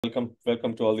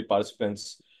welcome to all the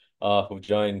participants who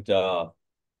joined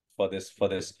for this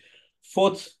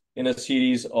fourth in a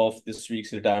series of this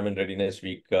week's Retirement Readiness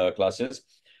Week classes.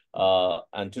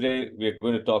 And today we're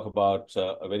going to talk about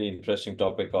a very interesting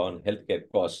topic on healthcare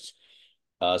costs,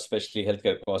 especially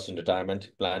healthcare costs in retirement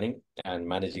planning and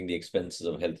managing the expenses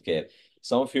of healthcare.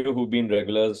 Some of you who've been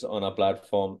regulars on our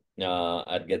platform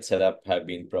at Get Set Up have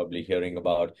been probably hearing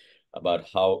about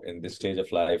how in this stage of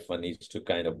life one needs to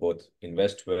kind of both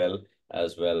invest well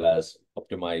as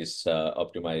optimize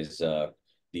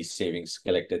these savings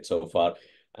collected so far,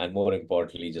 and more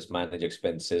importantly, just manage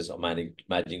expenses or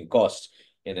managing costs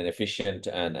in an efficient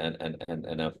and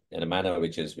a manner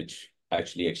which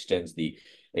actually extends the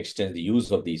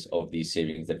use of these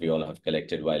savings that we all have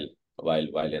collected while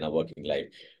in our working life.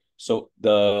 So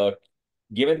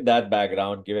given that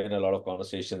background, given a lot of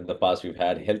conversation in the past we've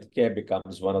had, healthcare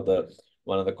becomes one of the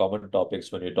common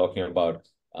topics when we're talking about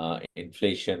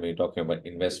inflation, when you're talking about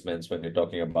investments, when you're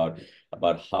talking about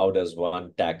how does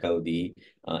one tackle the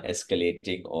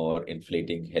escalating or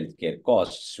inflating healthcare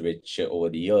costs, which over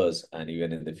the years and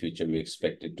even in the future we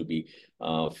expect it to be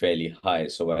fairly high.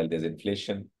 So while there's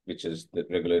inflation, which is the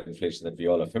regular inflation that we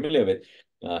all are familiar with,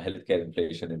 healthcare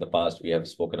inflation in the past we have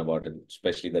spoken about, and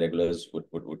especially the regulars would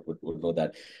know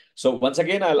that. So once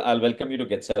again, I'll welcome you to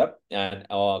Get Set Up, and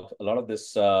a lot of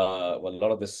this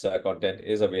content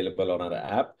is available on our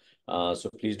app. So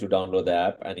please do download the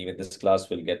app, and even this class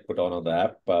will get put on the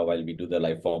app while we do the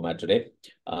live format today.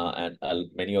 And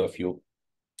many of you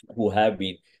who have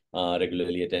been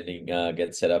regularly attending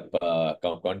Get Set Up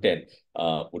content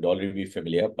would already be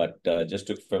familiar, but just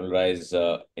to familiarize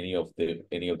any of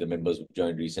the members who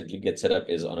joined recently, Get Set Up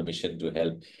is on a mission to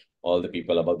help all the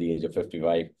people above the age of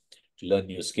 55 to learn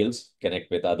new skills, connect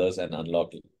with others, and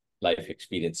unlock life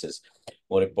experiences.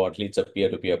 More importantly, it's a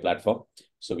peer-to-peer platform.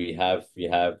 So we have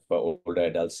older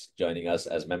adults joining us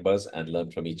as members and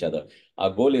learn from each other. Our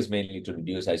goal is mainly to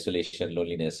reduce isolation,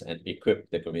 loneliness, and equip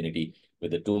the community with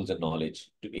the tools and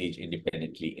knowledge to age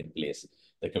independently in place.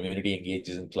 The community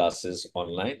engages in classes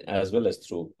online as well as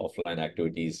through offline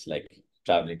activities like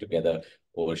traveling together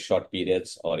over short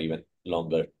periods or even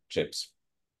longer trips.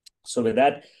 So with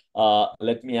that,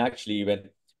 let me actually even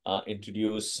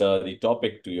introduce the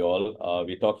topic to you all.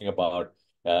 We're talking about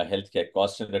healthcare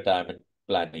costs in retirement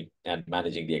planning and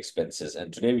managing the expenses.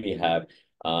 And today we have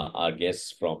our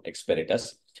guests from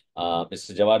Experitas.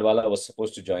 Mr. Jawad Wala was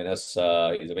supposed to join us.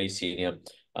 He's a very senior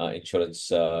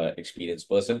insurance experienced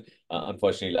person.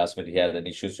 Unfortunately, last minute he had an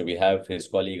issue. So we have his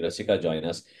colleague Rasika join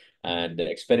us. And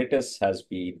Experitas has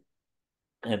been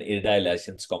an IRDAI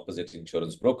licensed composite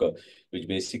insurance broker, which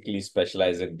basically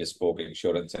specializes in bespoke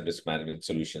insurance and risk management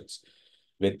solutions.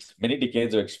 With many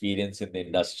decades of experience in the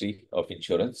industry of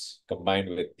insurance, combined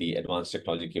with the advanced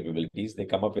technology capabilities, they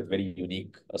come up with very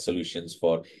unique solutions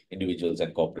for individuals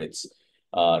and corporates.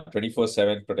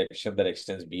 24/7 protection that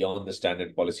extends beyond the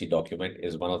standard policy document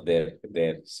is one of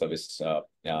their service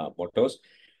mottos.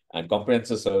 And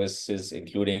comprehensive services,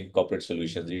 including corporate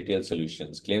solutions, retail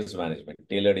solutions, claims management,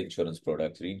 tailored insurance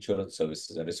products, reinsurance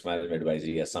services, and risk management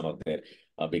advisory are some of their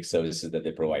big services that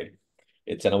they provide.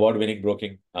 It's an award-winning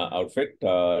broking outfit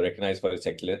recognized for its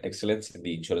excellence in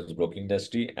the insurance broking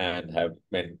industry and have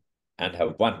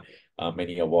won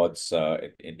many awards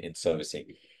in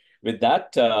servicing. With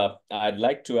that, I'd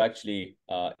like to actually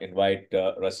invite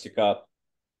Rasika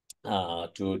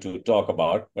to talk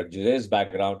about. But Jose's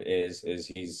background is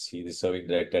he's the serving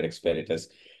director at Experitas,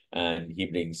 and he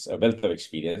brings a wealth of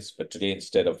experience. But today,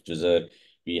 instead of Jose,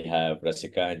 we have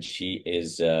Rasika, and she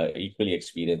is equally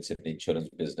experienced in the insurance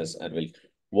business and will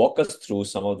walk us through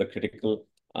some of the critical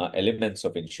elements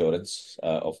of insurance,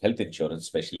 of health insurance,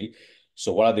 especially.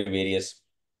 So, what are the various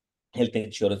health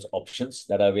insurance options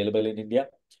that are available in India?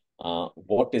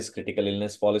 What is critical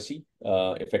illness policy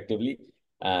effectively?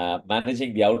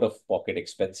 Managing the out-of-pocket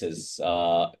expenses.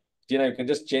 Gina, you can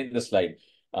just change the slide.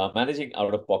 Managing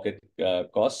out-of-pocket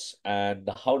costs, and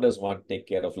how does one take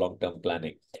care of long-term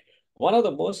planning? One of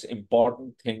the most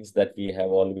important things that we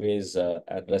have always, and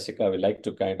Rasika, we like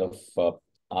to kind of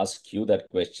ask you that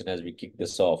question as we kick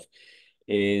this off,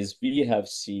 is we have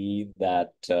seen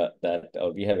that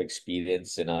or we have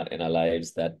experienced in our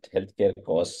lives that healthcare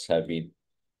costs have been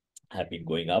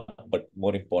going up, but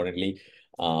more importantly,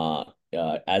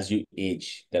 as you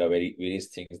age, there are various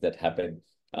things that happen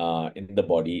in the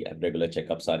body, and regular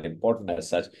checkups are important as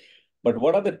such. But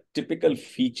what are the typical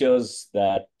features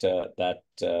that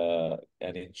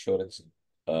an insurance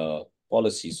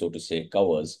policy, so to say,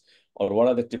 covers, or what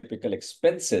are the typical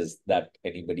expenses that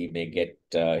anybody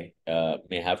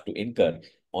may have to incur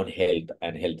on health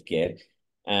and healthcare?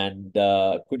 And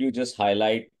could you just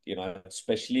highlight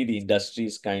especially the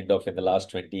industries kind of in the last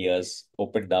 20 years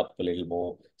opened up a little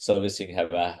more. Servicing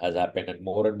has happened, and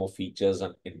more features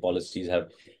in policies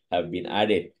have been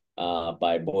added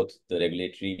by both the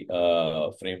regulatory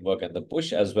framework and the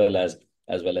push, as well as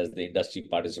the industry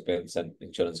participants and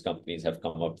insurance companies have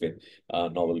come up with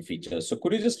novel features. So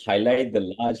could you just highlight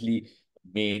the largely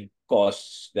main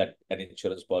costs that an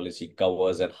insurance policy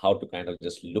covers and how to kind of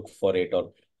just look for it,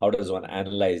 or how does one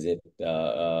analyze it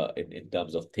in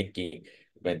terms of thinking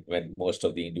when most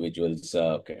of the individuals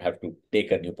have to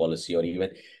take a new policy or even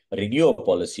renew a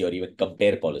policy or even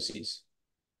compare policies?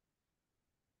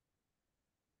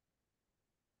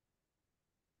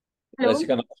 Hello.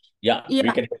 Rasika, yeah, Yeah.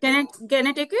 we can. Can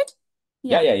I take it?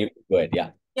 Yeah, you can go ahead.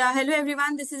 Yeah. Yeah. Hello,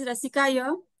 everyone. This is Rasika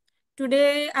here.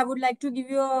 Today, I would like to give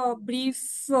you a brief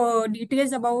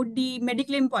details about the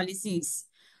Mediclaim policies.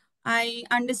 I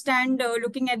understand,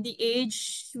 looking at the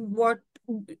what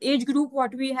age group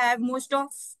what we have, most of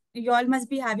you all must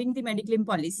be having the Mediclaim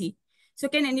policy. So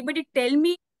can anybody tell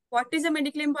me what is a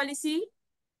Mediclaim policy?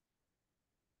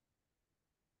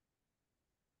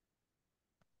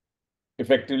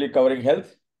 Effectively covering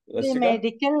health, The Rasika?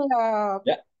 medical,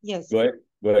 Yeah. yes, Go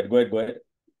ahead.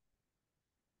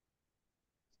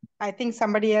 I think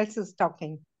somebody else is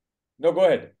talking. No, go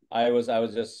ahead. I was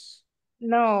just.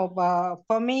 No,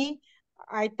 for me,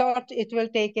 I thought it will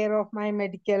take care of my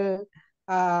medical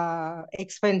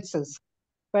expenses.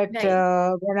 But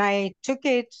Right. when I took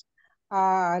it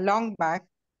long back,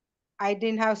 I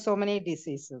didn't have so many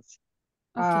diseases.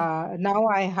 Okay. Now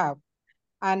I have.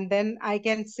 And then I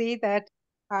can see that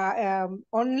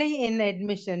only in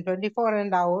admission, 24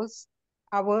 and hours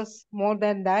more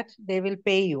than that, they will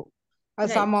pay you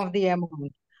some Right. of the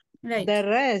amount. Right. The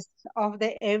rest of the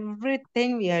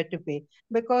everything we have to pay,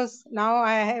 because now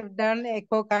I have done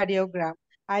echocardiogram.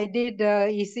 I did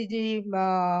ECG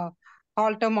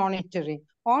Holter monitoring.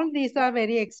 All these are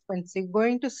very expensive.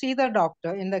 Going to see the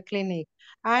doctor in the clinic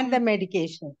and the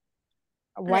medication.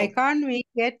 Why Right. can't we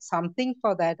get something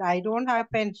for that? I don't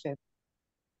have pension.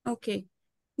 Okay.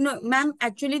 No, ma'am,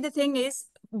 actually the thing is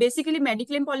basically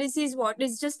Mediclaim policy is what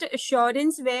is just a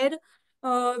assurance where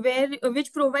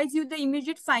which provides you the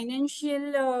immediate financial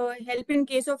help in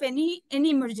case of any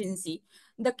emergency.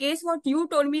 The case what you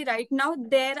told me right now,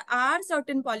 there are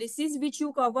certain policies which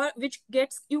you cover, which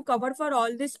gets you covered for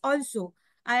all this also.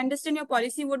 I understand your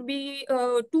policy would be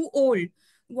too old.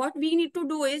 What we need to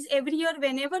do is every year,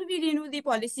 whenever we renew the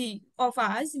policy of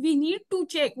ours, we need to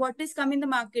check what is come in the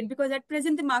market, because at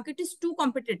present the market is too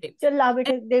competitive. चल ला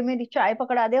बेटे दे मेरी चाय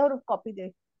पकड़ा दे और copy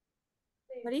they.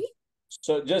 Sorry?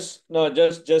 So just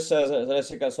as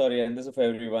Rasika, sorry, and this is for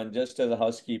everyone, just as a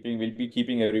housekeeping, we'll be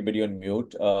keeping everybody on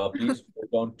mute. Please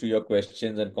hold on to your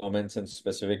questions and comments and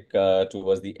specific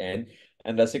towards the end.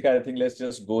 And Rasika, I think let's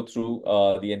just go through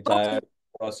the entire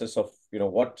process of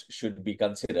what should be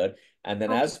considered. And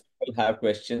then as people have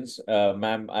questions,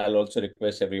 ma'am, I'll also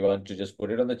request everyone to just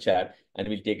put it on the chat and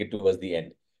we'll take it towards the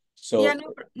end. So Yeah,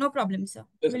 no problem, sir.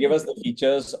 just give us the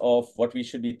features of what we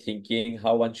should be thinking,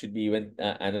 how one should be even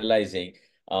analyzing,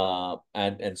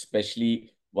 and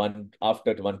especially one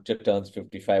after one turns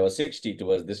 55 or 60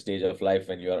 towards this stage of life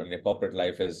when you are in a corporate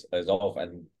life is off,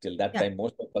 and till that time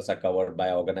most of us are covered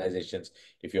by organizations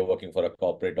if you're working for a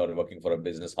corporate or working for a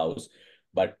business house.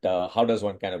 But how does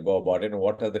one kind of go about it, and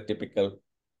what are the typical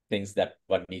things that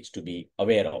one needs to be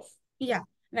aware of? Yeah.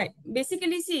 Right.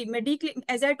 Basically, see, medical,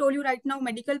 as I told you right now,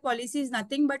 medical policy is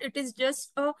nothing but it is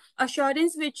just a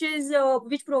assurance which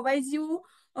provides you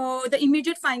the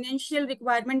immediate financial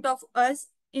requirement of us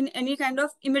in any kind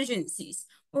of emergencies.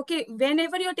 Okay,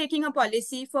 whenever you're taking a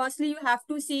policy, firstly you have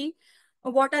to see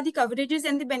what are the coverages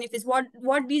and the benefits.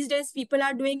 What these days people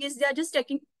are doing is they are just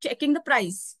checking the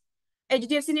price.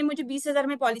 HDFC ने मुझे 20,000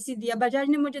 में policy दिया, बजाज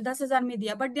ने मुझे 10,000 में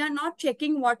दिया, but they are not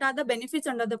checking what are the benefits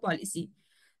under the policy.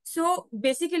 So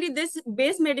basically, this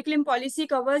base Mediclaim policy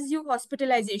covers you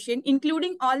hospitalization,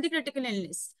 including all the critical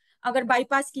illness. अगर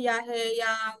bypass किया है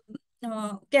या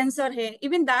cancer है,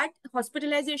 even that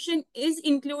hospitalization is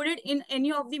included in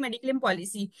any of the Mediclaim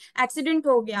policy. Accident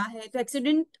हो गया है, तो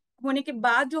accident होने के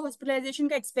बाद जो hospitalization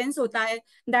का expense होता है,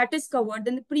 that is covered.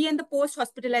 Then the pre and the post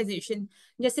hospitalization.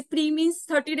 जैसे pre means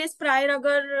 30 days prior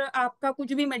अगर आपका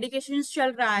कुछ भी medications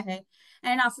चल रहा है,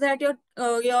 and after that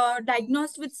you're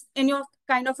diagnosed with any of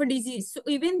kind of a disease, so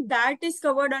even that is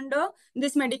covered under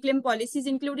this Mediclaim policies,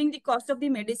 including the cost of the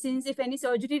medicines, if any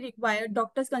surgery required,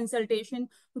 doctor's consultation,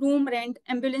 room rent,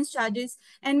 ambulance charges,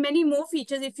 and many more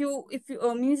features. If you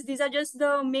means these are just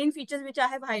the main features which I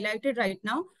have highlighted right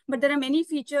now, but there are many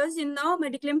features in the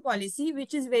Mediclaim policy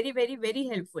which is very, very, very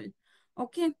helpful.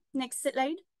 Okay, next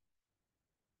slide.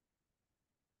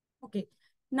 Okay.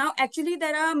 Now, actually,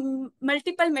 there are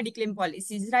multiple mediclaim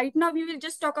policies. Right now, we will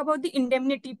just talk about the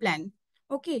indemnity plan.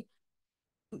 Okay.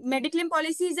 Mediclaim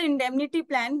policy is an indemnity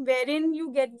plan wherein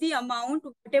you get the amount,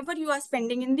 whatever you are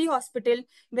spending in the hospital,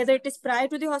 whether it is prior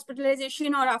to the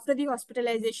hospitalization or after the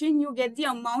hospitalization, you get the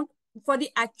amount for the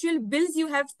actual bills you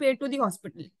have paid to the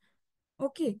hospital.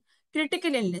 Okay.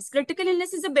 Critical illness. Critical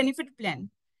illness is a benefit plan.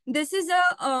 This is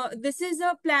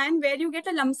a plan where you get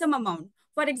a lump sum amount.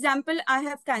 For example, I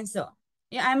have cancer.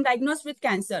 Yeah, I am diagnosed with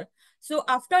cancer. So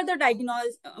after the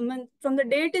diagnosis, from the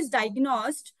day it is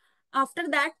diagnosed, after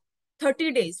that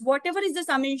 30 days, whatever is the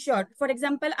sum insured. For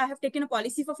example, I have taken a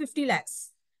policy for 50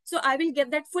 lakhs. So I will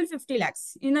get that full 50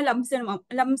 lakhs in a lump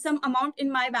sum amount in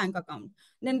my bank account.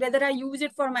 Then whether I use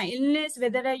it for my illness,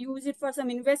 whether I use it for some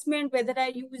investment, whether I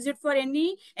use it for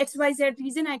any XYZ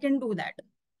reason, I can do that.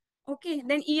 Okay,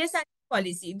 then ESI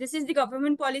policy. This is the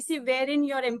government policy wherein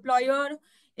your employer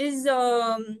is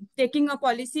taking a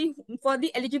policy for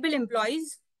the eligible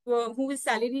employees whose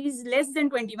salary is less than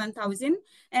 21,000.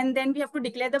 And then we have to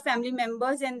declare the family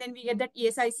members, and then we get that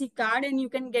ESIC card, and you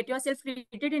can get yourself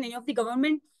treated in any of the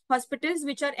government hospitals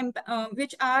which are in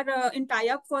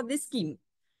tie-up for this scheme.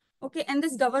 Okay, and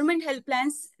this government health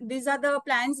plans, these are the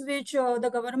plans which the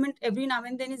government every now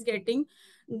and then is getting.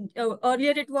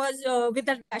 Earlier it was with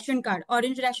the ration card,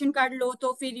 orange ration card low,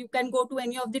 so feel you can go to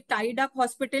any of the tied up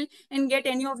hospital and get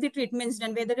any of the treatments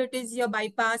done, whether it is your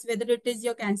bypass, whether it is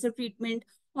your cancer treatment,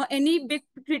 or any big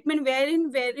treatment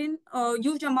wherein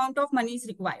huge amount of money is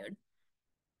required.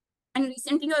 And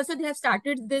recently also they have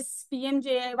started this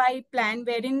PMJAY plan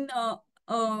wherein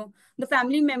the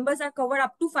family members are covered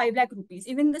up to 5 lakh rupees.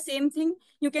 Even the same thing,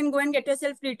 you can go and get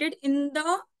yourself treated in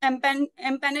the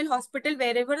MPanel hospital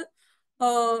wherever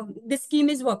this scheme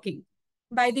is working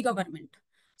by the government.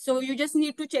 So you just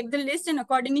need to check the list, and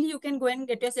accordingly you can go and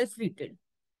get yourself treated.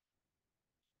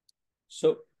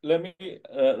 So let me,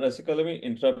 Rasika, let me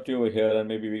interrupt you over here, and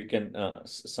maybe we can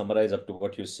summarize up to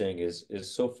what you're saying is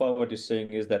so far what you're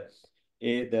saying is that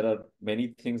there are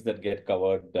many things that get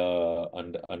covered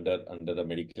under the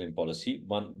medical policy.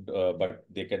 One, but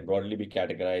they can broadly be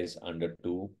categorized under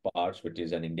two parts, which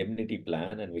is an indemnity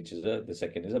plan, and which is the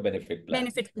second is a benefit plan.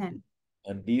 Benefit plan.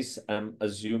 And these, I'm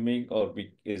assuming, or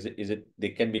is it they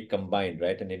can be combined,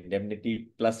 right? An indemnity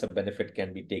plus a benefit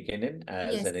can be taken in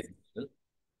as Yes. an additional.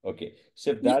 Okay,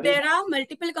 so if that there are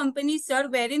multiple companies, sir,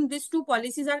 wherein these two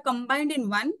policies are combined in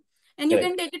one, and you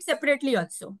Correct. can take it separately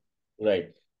also. Right.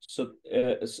 So,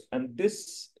 and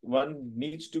this one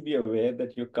needs to be aware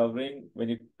that you're covering, when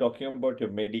you're talking about your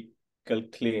medical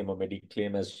claim or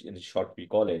Mediclaim, as in short we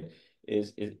call it,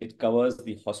 is it covers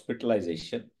the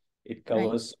hospitalization, it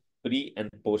covers pre and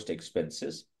post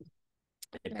expenses,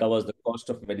 it covers the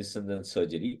cost of medicines and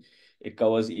surgery. It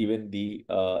covers even the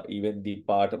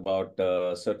part about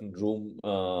certain room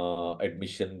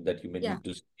admission that you may need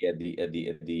to stay at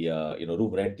the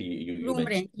room rent you Room mentioned.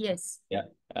 rent, yes. Yeah,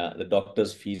 the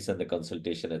doctor's fees and the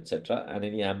consultation, etc., and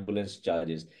any ambulance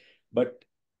charges. But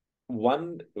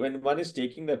when one is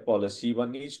taking that policy,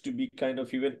 one needs to be kind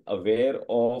of even aware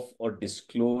of or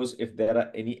disclose if there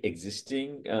are any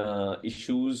existing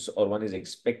issues, or one is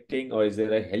expecting, or is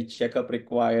there a health checkup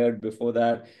required before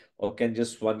that, or can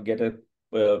just one get a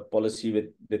policy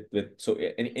with so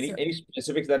any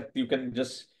specifics that you can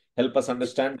just help us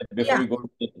understand before we go to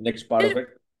the next part of it?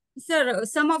 Sir,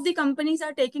 some of the companies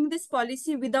are taking this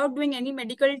policy without doing any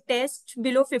medical test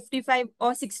below 55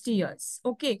 or 60 years.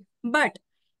 Okay. But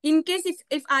in case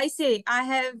if I say I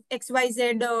have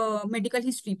XYZ medical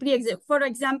history, for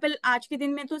example, आज के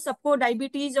दिन में तो सबको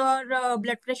diabetes or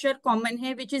blood pressure common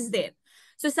है, which is there.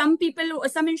 So some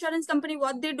insurance company,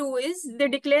 what they do is they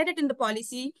declare it in the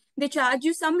policy, they charge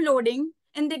you some loading,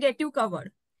 and they get you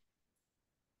covered.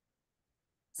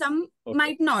 Some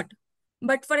might not.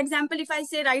 But for example, if I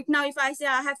say right now, if I say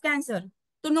I have cancer,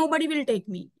 so nobody will take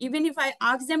me. Even if I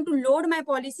ask them to load my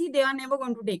policy, they are never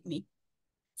going to take me.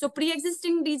 So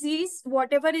pre-existing disease,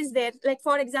 whatever is there, like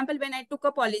for example, when I take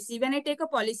a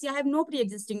policy, I have no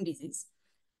pre-existing disease.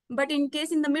 But in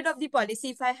case in the mid of the policy,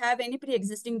 if I have any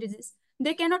pre-existing disease,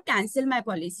 they cannot cancel my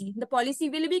policy. The policy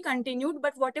will be continued,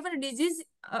 but whatever disease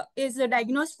is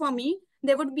diagnosed for me,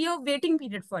 there would be a waiting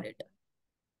period for it.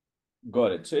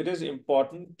 Got it. So it is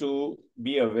important to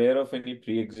be aware of any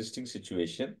pre-existing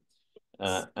situation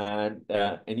and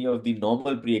any of the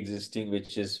normal pre-existing,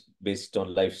 which is based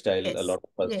on lifestyle, a lot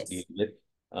of us deal with.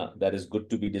 That is good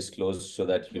to be disclosed so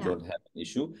that you don't have an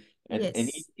issue. And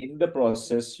any in the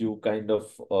process, you kind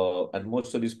of, and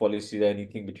most of these policies are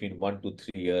anything between 1 to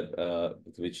 3 years,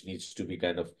 which needs to be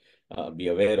kind of be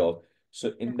aware of.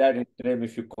 So in that interim,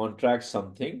 if you contract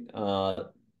something,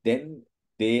 then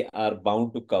they are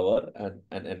bound to cover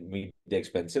and meet the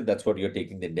expenses. That's what you're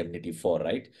taking the indemnity for,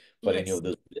 right? For any Yes. of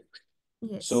those.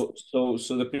 Yes.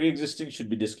 So the pre-existing should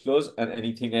be disclosed, and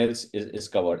anything else is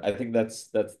covered. I think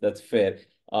that's fair.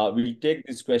 We'll take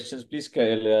these questions. Please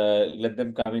let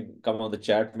them come on the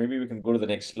chat. Maybe we can go to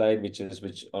the next slide, which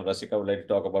Rasika would like to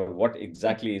talk about what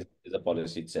exactly is the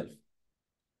policy itself.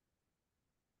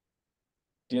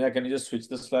 Tina, can you just switch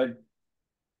the slide?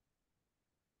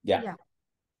 Yeah.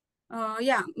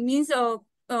 Means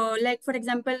like for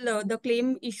example, the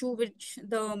claim issue which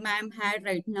the ma'am had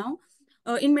right now.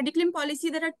 In Mediclaim policy,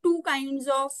 there are two kinds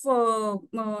of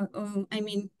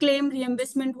claim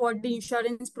reimbursement what the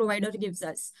insurance provider gives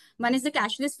us. One is the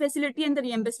cashless facility and the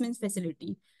reimbursement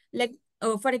facility. Like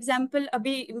for example,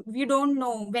 we don't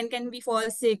know when can we fall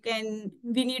sick and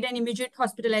we need an immediate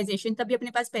hospitalization. तभी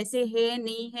अपने पास पैसे है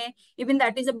नहीं है. Even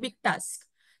that is a big task.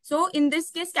 So in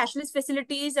this case, cashless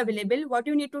facility is available. What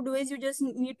you need to do is you just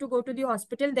need to go to the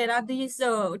hospital. There are these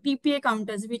TPA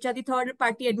counters, which are the third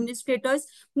party administrators,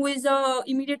 who is a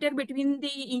mediator between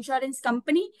the insurance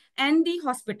company and the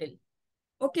hospital.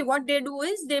 Okay, what they do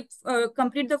is they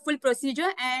complete the full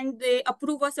procedure and they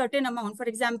approve a certain amount. For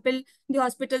example, the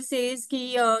hospital says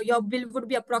ki, your bill would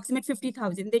be approximate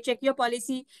 50,000. They check your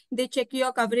policy, they check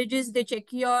your coverages, they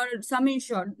check your sum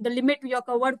insured, the limit you're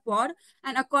covered for.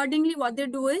 And accordingly, what they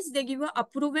do is they give you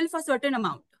approval for certain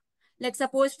amount. Like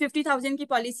suppose 50,000 की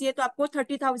policy है, तो आपको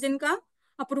 30,000 का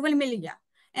approval मिल गया.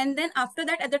 And then after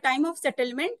that, at the time of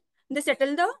settlement, they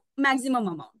settle the maximum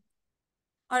amount.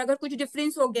 और अगर कुछ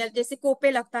difference हो गया जैसे कोपे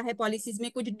लगता है पॉलिसीज में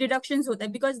कुछ डिडक्शंस होता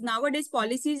है because nowadays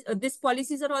policies this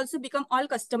policies are also become all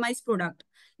customised product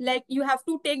like you have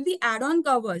to take the add on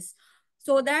covers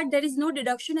so that there is no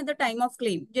deduction at the time of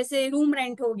claim. जैसे room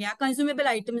rent हो गया, consumable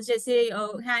items जैसे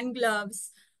hand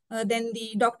gloves, then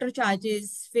दी doctor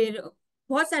charges, फिर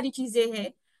बहुत सारी चीजें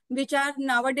हैं which are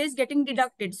nowadays getting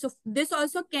deducted. So this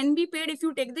also can be paid if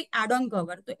you take the add-on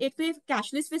cover. तो एक तो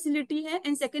cashless facility है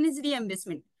and second is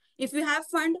reimbursement. If you have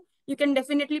fund, you can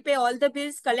definitely pay all the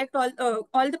bills, collect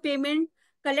all the payment,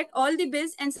 collect all the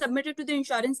bills and submit it to the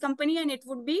insurance company and it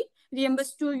would be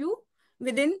reimbursed to you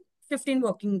within 15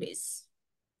 working days.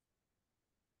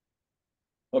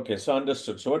 Okay, so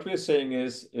understood. So what we're saying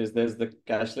is there's the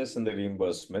cashless and the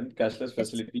reimbursement. Cashless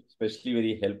facility especially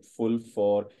very helpful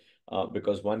for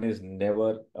because one is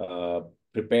never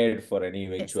prepared for any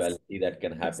eventuality that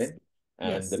can happen.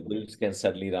 And the bills can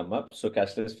suddenly run up. So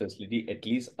cashless facility at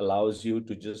least allows you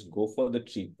to just go for the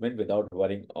treatment without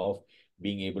worrying of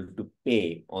being able to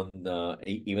pay on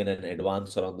even an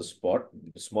advance or on the spot.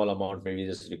 Small amount maybe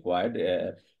just required.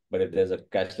 But if there's a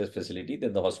cashless facility,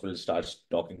 then the hospital starts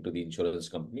talking to the insurance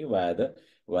company via the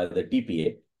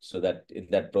TPA. So that in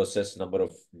that process, number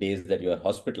of days that you are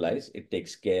hospitalized, it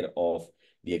takes care of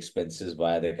the expenses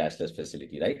via the cashless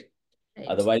facility, right?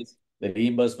 Otherwise, the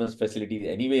reimbursement facility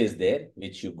anyway is there,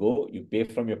 which you go, you pay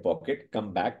from your pocket,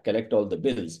 come back, collect all the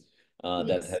bills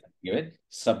that have been given,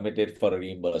 submit it for a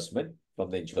reimbursement from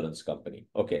the insurance company.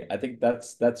 Okay, I think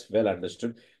that's well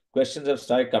understood. Questions have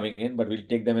started coming in, but we'll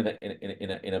take them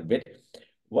in a bit.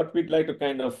 What we'd like to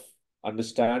kind of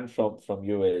understand from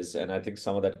you is, and I think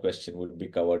some of that question would be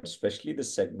covered, especially the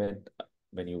segment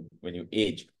when you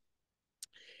age.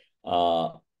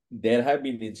 There have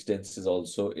been instances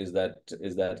also is that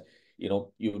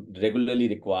you regularly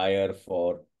require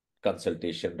for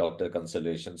consultation, doctor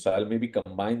consultation. So I'll maybe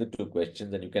combine the two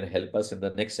questions and you can help us in the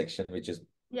next section, which is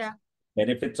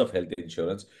benefits of health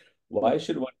insurance. Why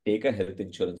should one take a health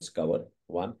insurance cover?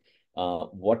 One,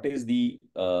 what are the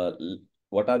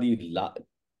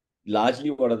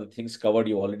things covered?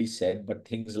 You already said, but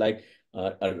things like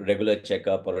a regular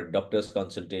checkup or a doctor's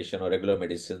consultation or regular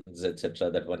medicines, etc.,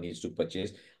 that one needs to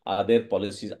purchase. Are there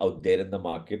policies out there in the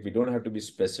market? We don't have to be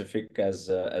specific as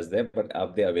there, but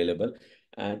are they available?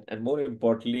 And more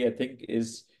importantly, I think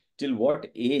is till what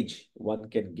age one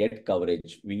can get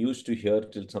coverage. We used to hear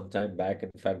till some time back.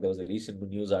 In fact, there was a recent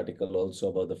news article also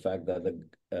about the fact that the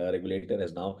regulator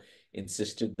has now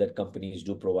insisted that companies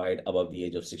do provide above the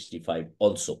age of 65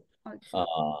 also.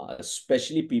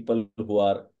 Especially people who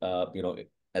are,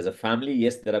 as a family,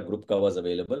 yes, there are group covers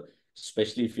available,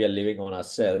 especially if we are living on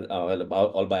ourselves,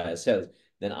 all by ourselves,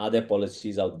 then are there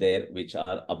policies out there which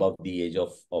are above the age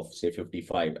of say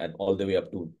 55 and all the way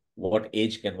up to what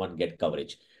age can one get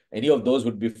coverage? Any of those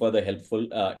would be further helpful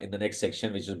in the next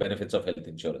section, which is benefits of health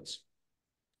insurance.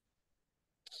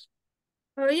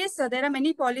 Yes, sir. There are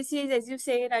many policies, as you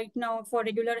say right now, for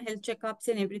regular health checkups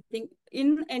and everything.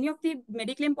 In any of the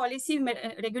Mediclaim policy,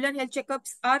 regular health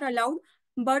checkups are allowed,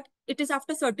 but it is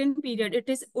after certain period. It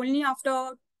is only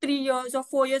after 3 years or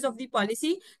 4 years of the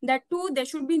policy, that too, there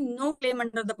should be no claim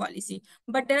under the policy.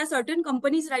 But there are certain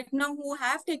companies right now who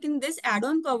have taken this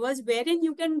add-on covers wherein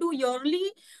you can do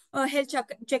yearly health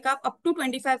checkup up to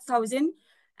 25,000.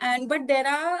 But there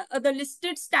are the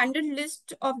listed standard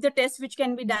list of the tests which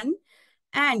can be done.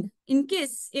 And in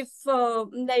case if,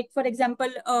 like, for example,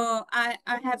 I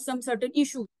have some certain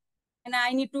issue and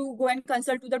I need to go and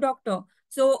consult to the doctor.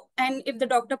 So, and if the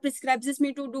doctor prescribes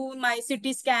me to do my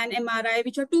CT scan, MRI,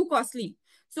 which are too costly.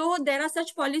 So there are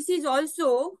such policies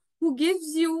also who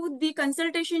gives you the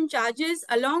consultation charges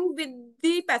along with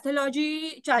the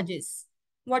pathology charges.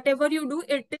 Whatever you do,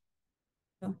 it is.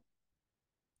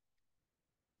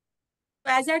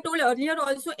 As I told earlier,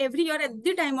 also every year at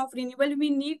the time of renewal, we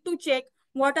need to check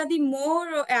what are the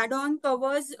more add-on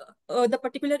covers the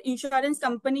particular insurance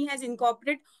company has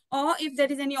incorporated, or if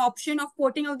there is any option of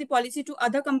porting out the policy to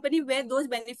other company where those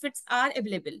benefits are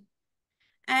available.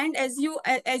 And as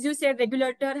you said,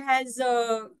 regulator has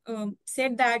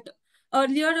said that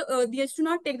earlier they used to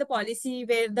not take the policy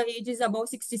where the age is above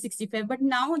 60, 65, but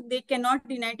now they cannot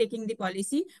deny taking the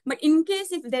policy. But in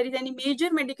case if there is any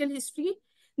major medical history,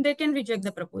 they can reject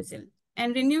the proposal.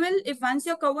 And renewal, if once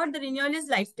you're covered, the renewal is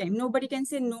lifetime. Nobody can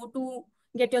say no to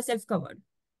get yourself covered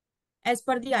as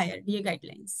per the IRDA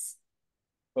guidelines.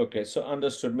 Okay, so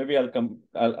understood. Maybe I'll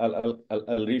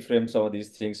reframe some of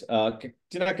these things.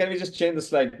 Tina, can we just change the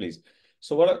slide, please?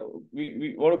 So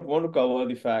we want to cover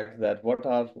the fact that what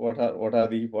are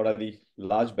the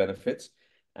large benefits,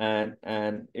 and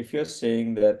if you're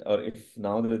saying that, or if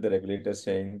now that the regulator is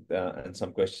saying, and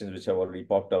some questions which have already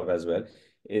popped up as well,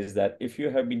 is that if you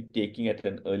have been taking at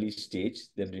an early stage,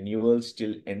 then renewal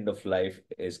till end of life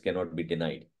cannot be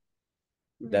denied.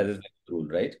 Right. That is the rule,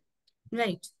 right?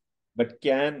 Right. But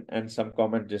and some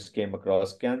comment just came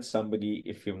across, can somebody,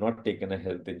 if you've not taken a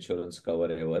health insurance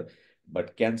cover ever,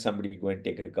 but can somebody go and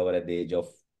take a cover at the age of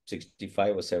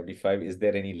 65 or 75? Is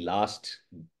there any last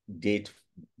date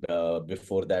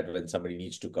before that when somebody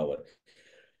needs to cover?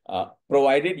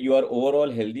 Provided you are overall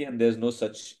healthy and there's no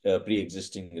such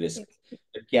pre-existing risk.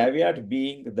 The caveat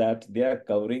being that they are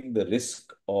covering the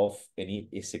risk of any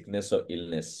sickness or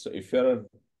illness. So if you're a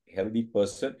healthy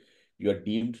person, you are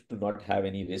deemed to not have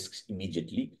any risks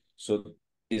immediately. So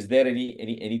is there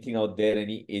anything out there,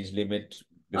 any age limit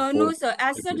before? No, sir.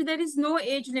 As such, there is no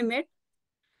age limit.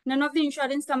 None of the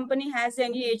insurance company has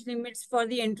any age limits for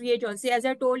the entry age also. As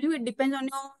I told you, it depends on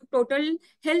your total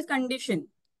health condition.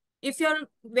 If you're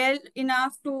well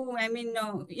enough to,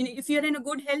 if you're in a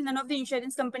good health, none of the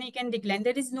insurance company can decline.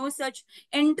 There is no such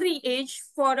entry age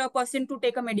for a person to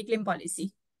take a mediclaim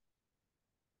policy.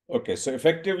 Okay, so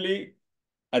effectively,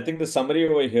 I think the summary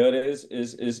over here is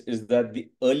that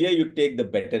the earlier you take, the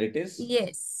better it is.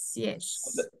 Yes,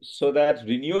 yes. So that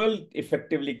renewal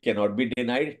effectively cannot be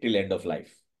denied till end of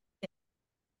life.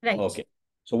 Right. Okay.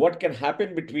 So what can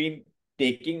happen between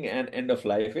taking and end of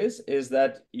life is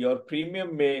that your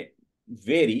premium may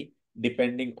vary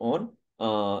depending on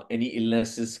any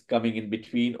illnesses coming in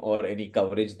between or any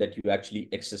coverage that you actually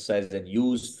exercise and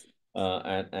use.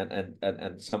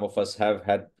 And some of us have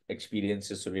had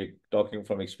experiences. So we're talking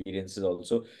from experiences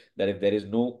also, that if there is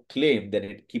no claim, then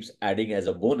it keeps adding as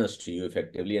a bonus to you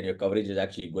effectively, and your coverage is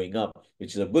actually going up,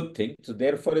 which is a good thing. So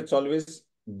therefore, it's always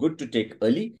good to take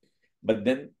early. But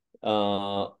then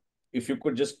if you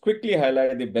could just quickly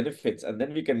highlight the benefits, and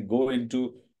then we can go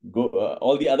into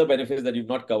all the other benefits that you've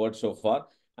not covered so far.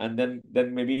 And then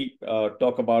maybe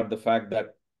talk about the fact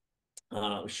that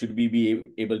should we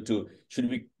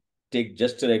take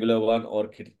just a regular one or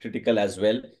critical as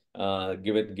well?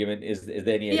 Given is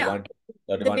there any advantage?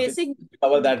 The basic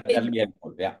cover that will be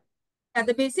helpful. Yeah.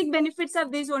 The basic benefits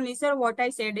of this only, sir, what I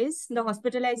said is the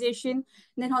hospitalization,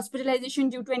 then hospitalization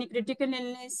due to any critical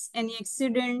illness, any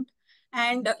accident,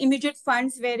 and immediate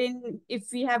funds, wherein if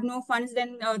we have no funds,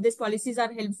 then these policies are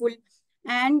helpful.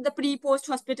 And the pre-post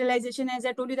hospitalization, as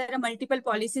I told you, there are multiple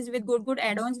policies with good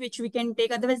add-ons which we can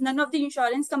take. Otherwise, none of the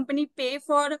insurance company pay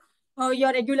for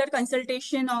your regular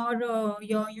consultation or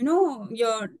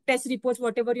your test reports,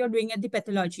 whatever you're doing at the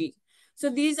pathology. So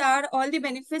these are all the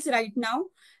benefits right now.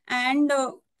 And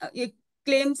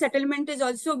claim settlement is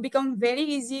also become very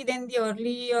easy than the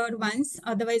earlier ones.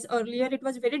 Otherwise, earlier it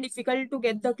was very difficult to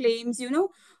get the claims,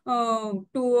 to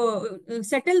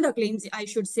settle the claims, I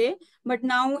should say. But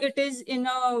now it is in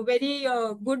a very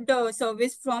good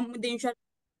service from the insurance.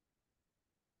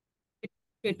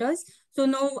 So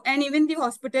no, and even the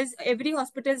hospitals, every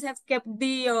hospitals have kept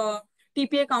the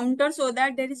TPA counter so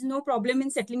that there is no problem in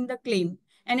settling the claim,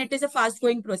 and it is a fast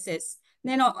going process.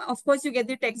 Then of course you get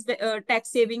the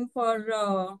tax saving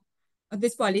for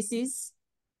these policies.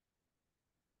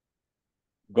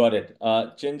 Got it.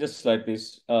 Change the slide,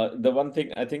 please. The one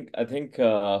thing I think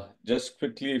just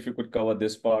quickly, if you could cover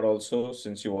this part also,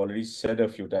 since you already said a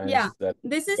few Yeah, times that.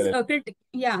 this is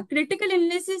critical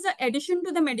illness is an addition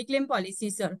to the Mediclaim policy,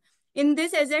 sir. In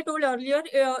this, as I told earlier,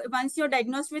 once you're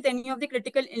diagnosed with any of the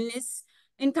critical illness,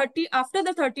 after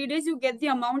the 30 days, you get the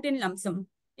amount in lump sum.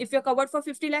 If you're covered for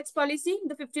 50 lakhs policy,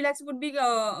 the 50 lakhs would be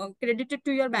credited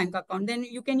to your bank account. Then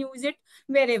you can use it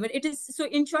wherever it is. So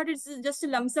in short, it's just a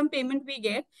lump sum payment we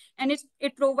get, and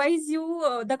it provides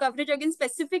you the coverage against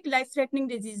specific life-threatening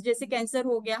disease, जैसे cancer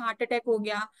हो गया, heart attack हो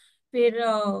गया, फिर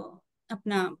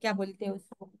अपना क्या बोलते हैं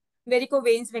उसको, वेरिको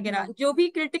वेन्स वगैरह जो भी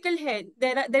क्रिटिकल है,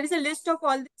 there is a list of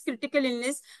all this critical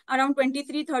illness, around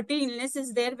 23-30 illness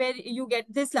is there where you get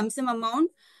this lump sum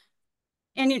amount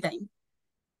anytime,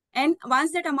 and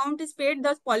once that amount is paid,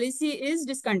 the policy is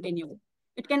discontinued.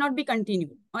 It cannot be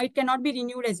continued or it cannot be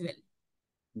renewed as well.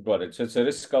 Got it. So it's a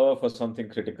risk cover for something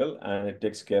critical, and it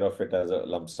takes care of it as a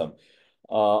lump sum.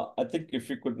 I think if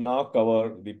you could now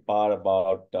cover the part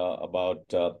about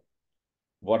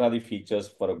what are the features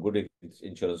for a good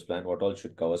insurance plan, what all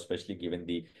should cover, especially given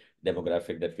the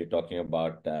demographic that we're talking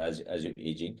about as you're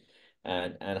aging,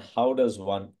 and how does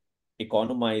one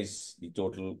economize the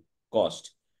total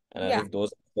cost? And I think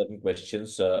those certain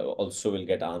questions also will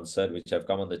get answered, which have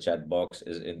come on the chat box,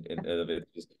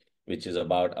 is which is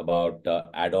about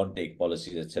add-on take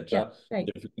policies, etc. Yeah, right.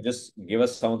 So if you could just give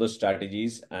us some of those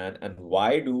strategies, and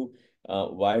why do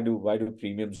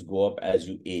premiums go up as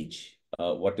you age?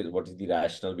 What is the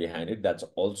rationale behind it? That's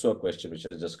also a question which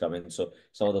has just come in. So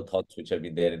some of the thoughts which have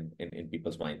been there in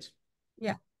people's minds.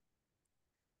 Yeah.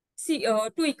 See,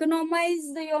 to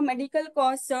economize your medical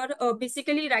costs, sir,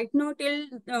 basically right now till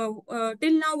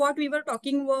now, what we were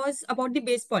talking was about the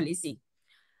base policy.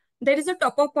 There is a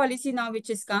top-up policy now which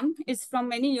has come. It's from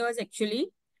many years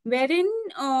actually, wherein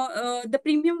the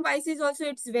premium wise is also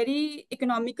it's very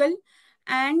economical,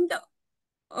 and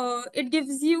it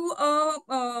gives you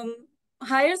a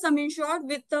higher sum insured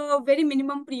with a very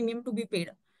minimum premium to be paid.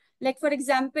 Like for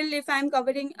example, if I'm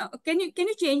covering, can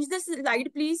you change the slide,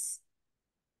 please?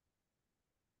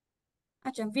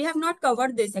 Achha, we have not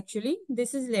covered this actually.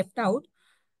 This is left out.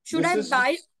 Should I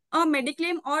buy a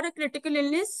Mediclaim or a critical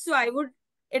illness? So I would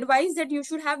advise that you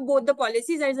should have both the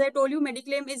policies. As I told you,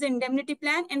 Mediclaim is an indemnity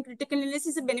plan and critical illness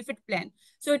is a benefit plan.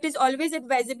 So it is always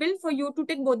advisable for you to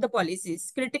take both the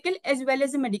policies, critical as well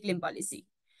as a Mediclaim policy.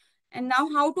 And now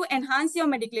how to enhance your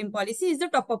Mediclaim policy is the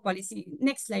top-up policy.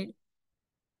 Next slide.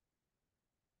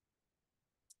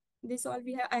 This all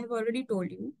I have already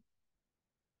told you.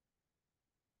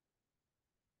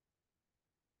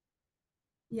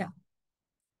 Yeah.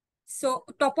 So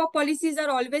top-up policies are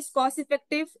always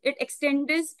cost-effective. It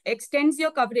extends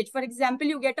your coverage. For example,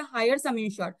 you get a higher sum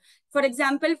insured. For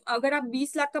example, अगर आप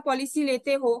 20 लाख का policy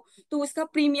लेते हो, तो उसका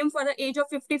premium for the age of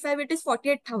 55 it is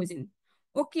 48,000.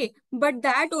 Okay, but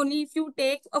that only if you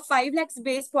take a 5 lakhs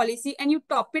base policy and you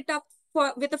top it up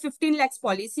with a 15 lakhs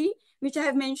policy, which I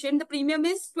have mentioned, the premium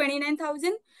is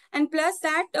 29,000, and plus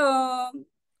that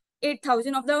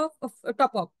 8,000 of the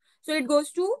top up. So it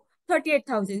goes to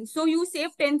 38,000. So you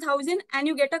save 10,000 and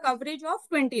you get a coverage of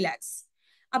 20 lakhs.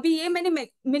 अभी ये मैंने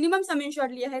minimum sum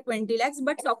insured लिया है 20 lakhs,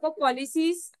 but top up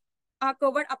policies are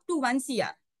covered up to 1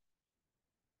 CR.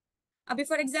 अभी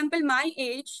for example, my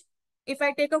age, if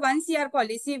I take a 1 CR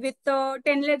policy with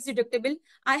 10 lakhs deductible,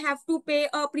 I have to pay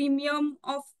a premium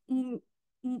of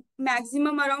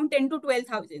maximum around 10 to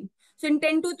 12,000. So in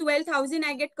 10 to 12,000,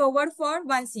 I get covered for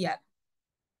 1 CR.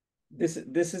 This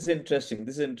is interesting.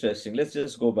 This is interesting. Let's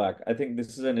just go back. I think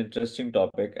this is an interesting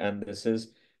topic, and this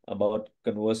is about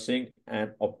conversing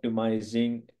and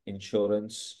optimizing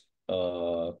insurance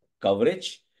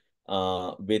coverage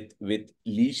with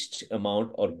least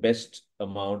amount or best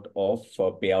amount of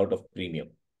payout of premium.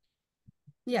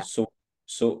 Yeah.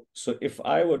 So if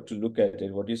I were to look at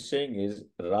it, what you're saying is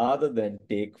rather than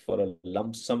take for a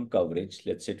lump sum coverage,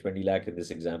 let's say 20 lakh in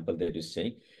this example that you're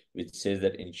saying, which says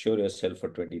that insure yourself for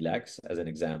 20 lakhs as an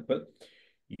example,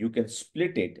 you can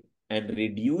split it and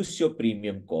reduce your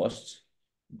premium costs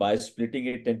by splitting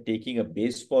it and taking a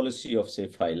base policy of say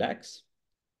 5 lakhs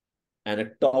and a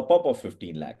top up of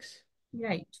 15 lakhs.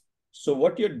 Right. So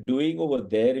what you're doing over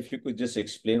there, if you could just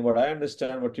explain, what I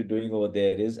understand what you're doing over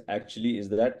there is actually is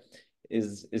that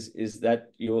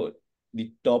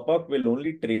the top up will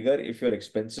only trigger if your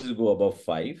expenses go above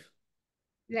 5.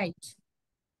 Right.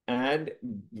 And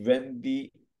when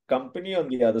the company on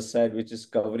the other side, which is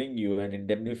covering you and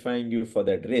indemnifying you for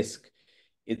that risk,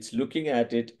 it's looking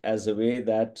at it as a way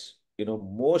that,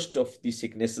 most of the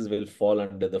sicknesses will fall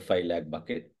under the 5 lakh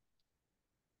bucket.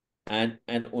 and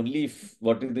only if,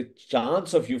 what is the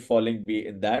chance of you falling be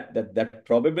in that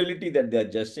probability that they're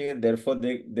adjusting, and therefore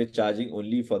they're charging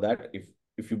only for that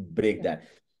if you break that.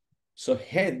 So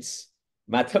hence,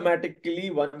 mathematically,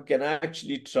 one can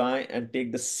actually try and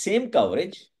take the same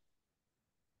coverage,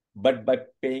 but by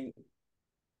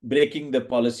breaking the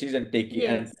policies and taking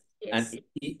Yes, and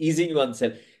yes. easing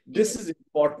oneself. This Yes. is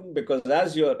important because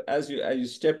as you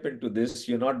step into this,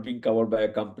 you're not being covered by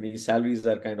a company. Salaries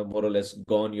are kind of more or less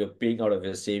gone. You're paying out of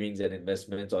your savings and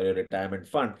investments or your retirement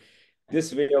fund.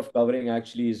 This way of covering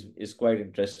actually is quite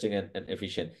interesting and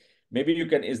efficient. Maybe you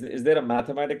can, is there a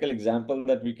mathematical example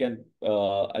that we can,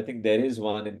 I think there is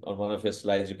one on one of your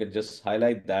slides. You can just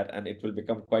highlight that and it will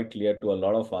become quite clear to a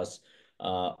lot of us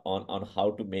on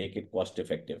how to make it cost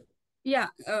effective. Yeah,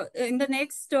 in the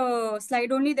next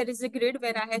slide only, there is a grid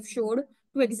where I have showed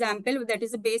two example, that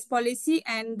is the base policy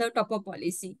and the top-up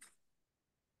policy.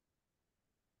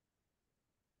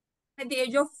 At the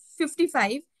age of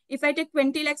 55, if I take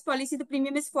 20 lakhs policy, the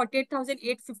premium is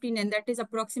 48,859. That is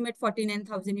approximate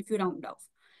 49,000 if you round off.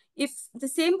 If the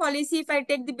same policy, if I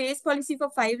take the base policy for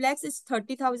 5 lakhs, is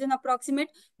 30,000 approximate.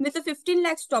 With a 15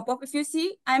 lakhs top up, if you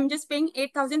see, I'm just paying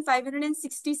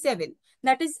 8,567.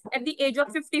 That is at the age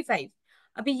of 55.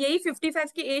 अभी यही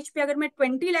 55 के as पे अगर मैं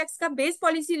 20 lakhs का base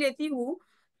policy लेती हूँ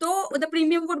तो the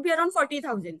premium would be around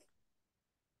 40,000.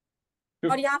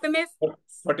 और यहाँ पे मैं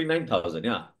 49,000,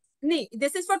 yeah. नहीं,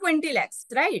 this is for 20 lakhs,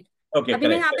 right? Okay, अभी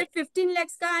मैं यहाँ correct, पे 15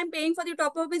 lakhs का I am paying for the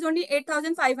top up is only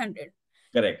 8,500.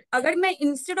 correct. अगर मैं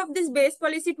instead of this base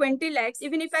policy 20 lakhs,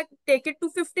 even if I take it to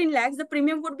 15 lakhs, the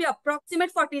premium would be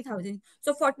approximate 40,000.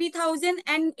 So 40,000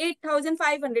 and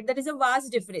 8,500, that is a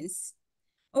vast difference.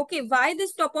 Okay, why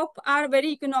this top up are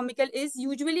very economical is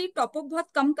usually top up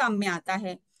बहुत कम काम में आता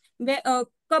है.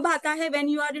 कब आता है? when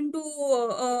you are into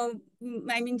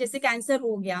I mean जैसे cancer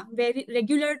हो गया, where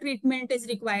regular treatment is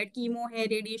required, chemo है,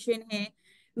 रेडिएशन है,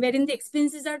 wherein the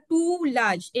expenses are too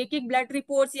large. एक एक ब्लड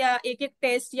रिपोर्ट्स या एक एक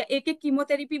टेस्ट या एक एक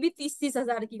कीमोथेरेपी भी 30-30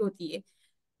 हजार की होती है.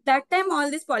 That time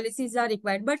all these policies are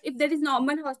required. But if there is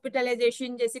normal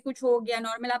hospitalization, जैसे कुछ हो गया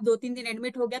नॉर्मल, आप 2-3 दिन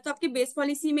एडमिट हो गया, तो आपकी बेस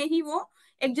पॉलिसी में ही वो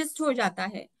एडजस्ट हो जाता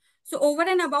है. सो ओवर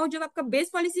एंड अबाउट जब आपका बेस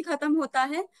पॉलिसी खत्म होता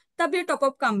है तब ये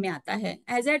टॉपअप काम में आता है.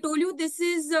 As I told you, this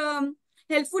is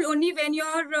helpful only when you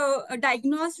are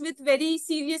diagnosed with very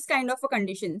serious kind of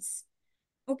conditions.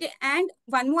 Okay, and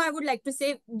one more I would like to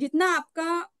say, जितना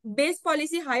आपका बेस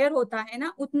पॉलिसी हायर होता है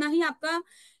ना, उतना ही आपका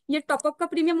ये टॉपअप का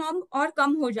premium और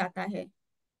कम हो जाता है.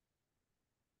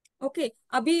 ओके,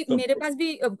 अभी मेरे पास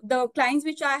भी the clients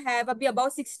which I have अभी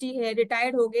अबाउट 60 है,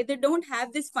 रिटायर्ड हो गए, they don't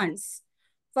have this funds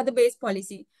for the base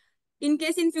policy. In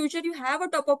case in future you have a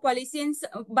top up policy and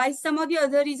bye some of the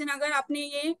other reason अगर आपने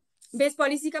ये base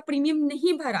policy का premium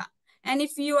नहीं भरा, and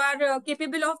if you are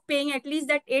capable of paying at least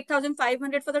that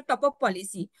 8,500 for the top up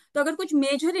policy, तो अगर कुछ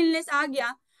major illness आ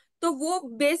गया तो वो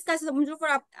बेस का समझो. फॉर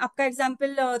आपका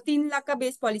एग्जाम्पल 3 लाख का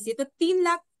बेस पॉलिसी है, तो 3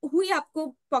 लाख हुई आपको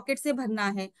पॉकेट से भरना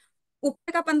है.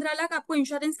 ऊपर का 15 लाख आपको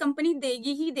इंश्योरेंस कंपनी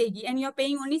देगी ही देगी, and you are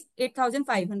paying only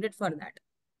 8,500 for that.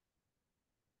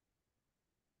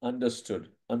 Understood.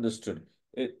 Understood.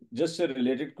 Just a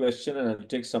related question, and I'll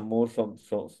take some more from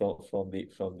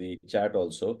the chat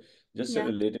also. Just a Yeah.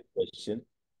 related question.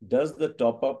 Does the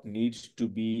top up need to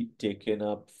be taken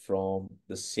up from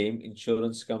the same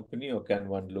insurance company, or can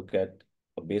one look at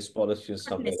a base policy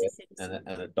somewhere else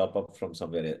and a top up from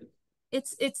somewhere else?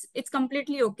 It's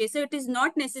completely okay. So it is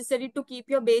not necessary to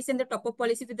keep your base and the top up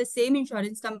policy with the same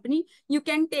insurance company. You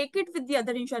can take it with the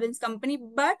other insurance company,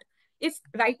 but if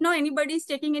right now anybody is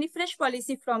taking any fresh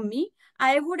policy from me,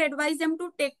 I would advise them to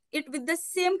take it with the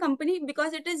same company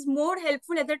because it is more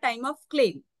helpful at the time of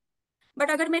claim.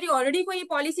 But अगर मेरी already कोई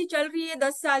policy चल रही है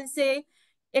 10 साल से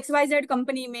XYZ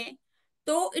company में,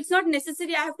 तो it's not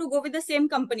necessary I have to go with the same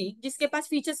company जिसके पास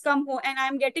फीचर्स कम हो, and I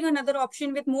am getting another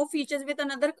option with more features with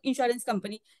another insurance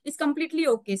company. It's completely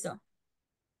okay sir.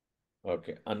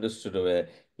 Okay, understood.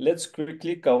 Let's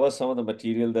quickly cover some of the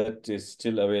material that is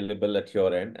still available at your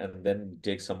end, and then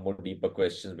take some more deeper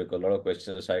questions, because a lot of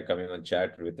questions are coming on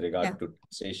chat with regard to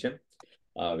taxation,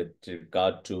 with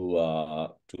regard to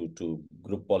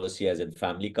group policy as in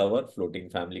family cover,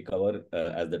 floating family cover,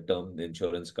 as the term the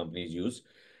insurance companies use,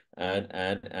 and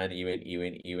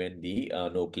even the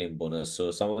no claim bonus.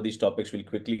 So some of these topics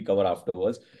we'll quickly cover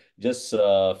afterwards. Just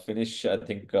finish. I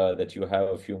think that you have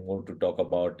a few more to talk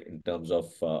about in terms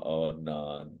of on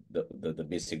the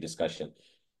basic discussion.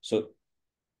 So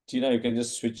Tina, you can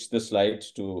just switch the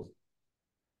slides to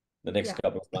the next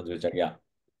couple of ones, which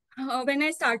are when I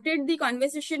started the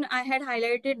conversation, I had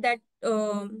highlighted that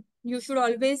you should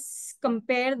always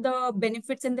compare the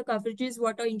benefits and the coverages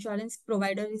what an insurance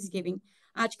provider is giving.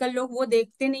 आजकल लोग वो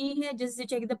देखते नहीं है, just they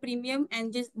check the premium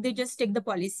and they just take the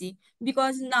policy,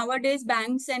 because nowadays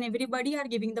banks and everybody are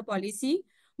giving the policy,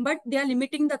 but they are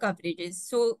limiting the coverages.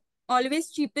 So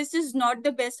always cheapest is not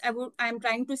the best. I'm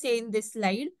trying to say in this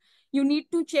slide, you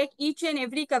need to check each and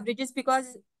every coverages,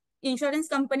 because insurance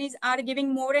companies are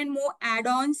giving more and more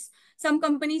add-ons. Some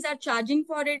companies are charging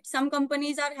for it. Some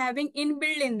companies are having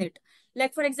inbuilt in it.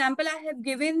 Like for example, I have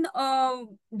given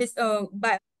this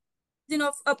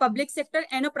of a public sector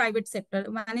and a private sector.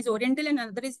 One is Oriental and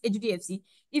another is HDFC.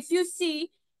 If you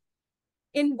see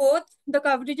in both the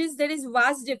coverages, there is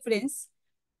vast difference.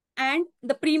 And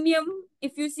the premium,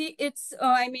 if you see, it's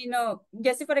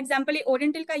जैसे for example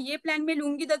Oriental का ये plan में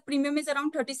लूंगी, the premium is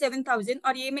around 37,000,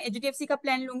 और ये मैं HDFC का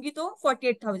plan लूंगी तो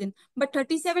 48,000. But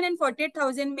 37 and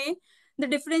 48,000 में the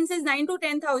difference is 9 to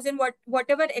 10,000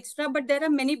 whatever extra, but there are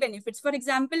many benefits. For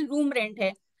example, room rent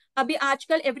है. अभी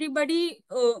आजकल everybody,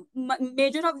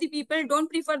 major of the people don't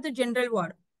prefer the general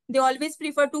ward. They always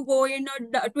prefer to go in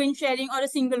a twin sharing or a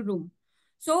single room.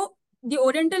 So the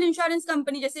Oriental insurance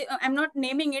company, जैसे I'm not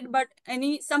naming it, but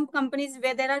some companies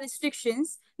where there are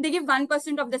restrictions, they give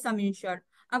 1% of the sum insured.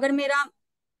 अगर मेरा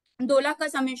 2 लाख का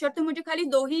सम ensure, तो मुझे खाली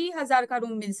 2,000 का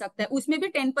room मिल सकता है, उसमें भी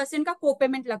 10% का को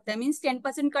पेमेंट लगता है, मीन्स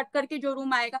 10% कट करके जो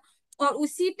रूम आएगा, और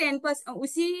उसी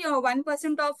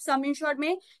 1% ऑफ सम इंश्योर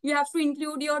में you have to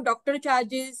include your doctor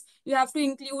charges, you have to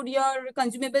include your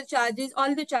consumable charges,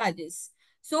 all the charges.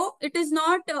 So it is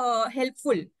not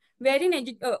helpful. Wherein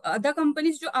other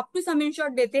companies जो up to sum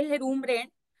insured देते हैं room rent,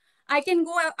 I can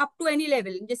go up to any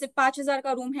level. जैसे 5,000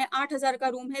 का room है, 8,000 का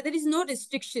room है, there is no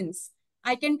restrictions.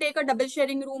 I can take a double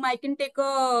sharing room, I can take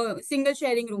a single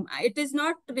sharing room. It is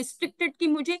not restricted कि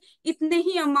मुझे इतने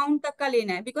ही amount तक का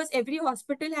लेना है, because every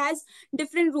hospital has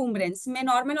different room rents. मैं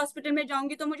normal hospital में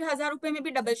जाऊंगी तो मुझे 1,000 रुपए में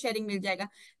भी डबल शेयरिंग मिल जाएगा.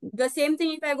 The same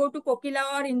thing if I go to Kokila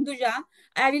or Hinduja,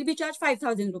 I will be charged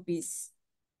 5,000 rupees.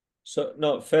 So,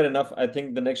 no, fair enough. I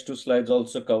think the next two slides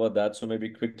also cover that. So maybe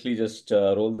quickly just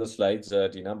roll the slides,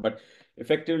 Tina. But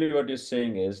effectively what you're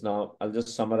saying is, now I'll just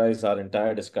summarize our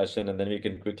entire discussion and then we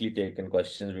can quickly take in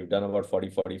questions. We've done about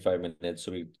 40-45 minutes.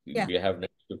 So we have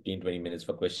next 15-20 minutes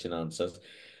for question answers.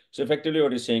 So effectively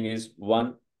what you're saying is,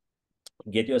 one,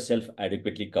 get yourself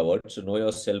adequately covered. So know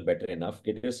yourself better enough.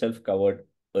 Get yourself covered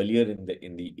earlier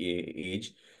in the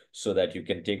age so that you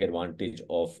can take advantage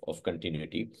of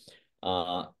continuity.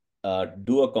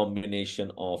 Do a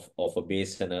combination of a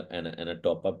base and a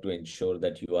top up to ensure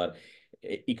that you are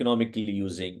economically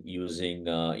using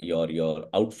your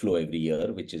outflow every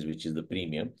year, which is the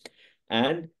premium.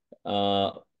 And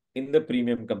in the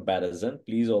premium comparison,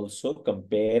 please also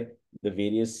compare the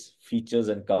various features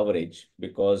and coverage,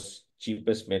 because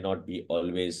cheapest may not be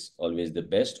always the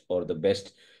best, or the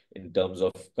best in terms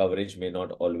of coverage may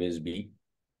not always be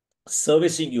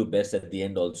servicing you best at the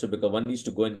end also, because one needs to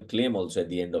go and claim also at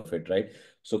the end of it, right?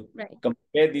 So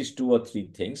compare these 2 or 3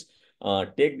 things,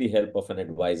 take the help of an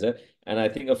advisor. And I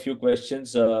think a few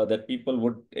questions that people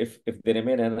would, if they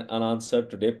remain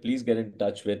unanswered today, please get in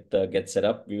touch with Get Set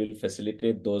Up. We will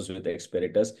facilitate those with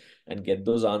expirators and get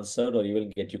those answered, or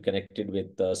even get you connected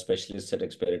with specialists at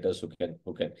expirators who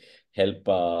can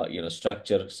help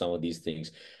structure some of these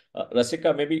things.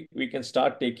 Rasika, maybe we can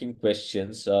start taking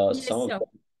questions. Yes, sir.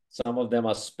 Some of them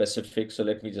are specific, so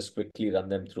let me just quickly run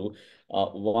them through.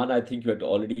 One, I think you had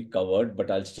already covered,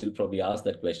 but I'll still probably ask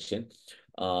that question.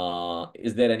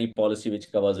 Is there any policy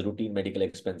which covers routine medical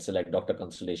expenses like doctor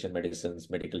consultation, medicines,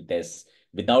 medical tests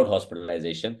without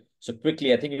hospitalization? So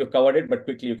quickly, I think you covered it, but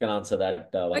quickly you can answer that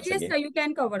once yes, again. sir, you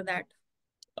can cover that.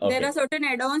 Okay. There are certain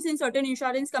add-ons in certain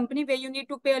insurance company where you need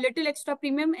to pay a little extra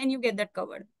premium and you get that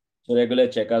covered. So regular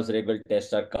checkups, regular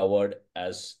tests are covered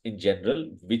as in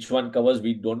general. Which one covers,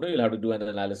 we don't know. You'll have to do an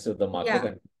analysis of the market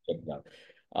and check it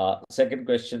out. Second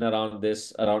question around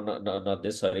this,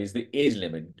 is the age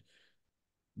limit.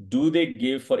 Do they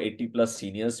give for 80 plus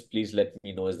seniors? Please let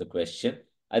me know is the question.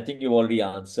 I think you've already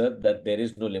answered that there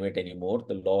is no limit anymore.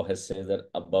 The law has said that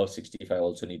above 65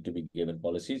 also need to be given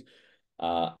policies.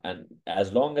 And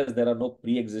as long as there are no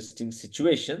pre-existing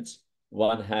situations,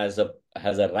 one has a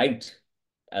right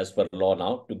as per law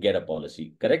now to get a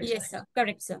policy, correct? Yes, sir.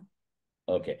 Correct, sir.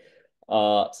 Okay.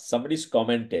 Somebody's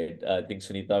commented, I think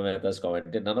Sunita Mehta's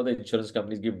commented, none of the insurance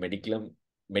companies give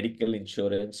medical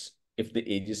insurance if the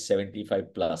age is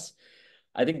 75 plus.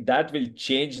 I think that will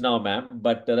change now, ma'am.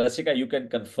 But Rasika, you can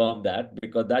confirm that,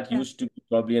 because that used to be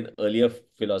probably an earlier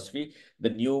philosophy. The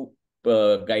new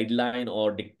guideline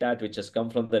or diktat which has come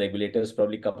from the regulators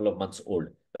probably a couple of months old.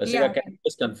 Rasika, can you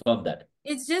just confirm that?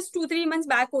 It's just 2-3 months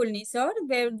back only, sir,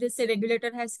 where this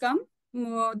regulator has come.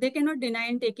 they cannot deny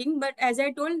in taking. But as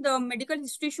I told, the medical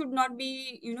history should not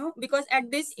be, because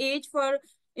at this age for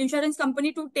insurance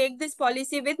company to take this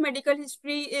policy with medical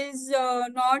history is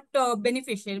not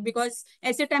beneficial, because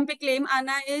ऐसे time पे claim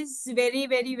आना is very,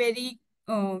 very, very,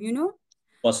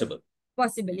 Possible.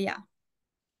 possible. Yeah.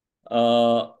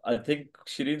 I think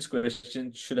Shireen's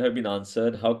question should have been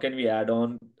answered. How can we add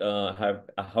on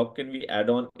how can we add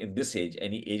on in this age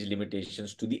any age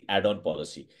limitations to the add-on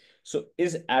policy? So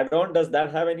is add-on, does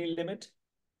that have any limit?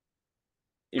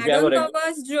 If you have Add-on a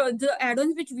covers the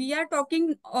add-ons which we are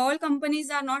talking, all companies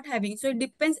are not having. So it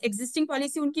depends existing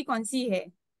policy उनकी कौन सी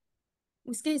है,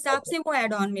 उसके हिसाब से वो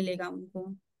add-on मिलेगा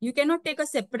उनको. You cannot take a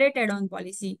separate add-on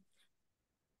policy.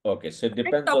 Okay, so it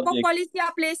depends top on up the policy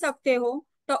आप ले सकते हो,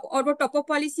 तो और वो टॉप अप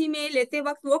पॉलिसी में लेते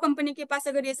वक्त वो कंपनी के पास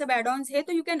अगर ये सब एड-ऑन्स है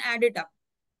तो you can add it up.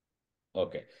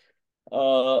 okay.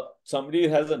 Somebody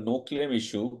has a no claim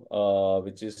issue,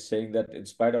 which is saying that in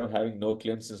spite of having no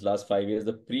claims since last 5 years,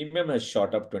 the premium has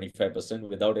shot up 25%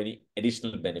 without any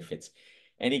additional benefits.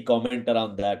 Any comment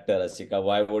around that, Rasika?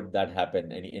 Why would that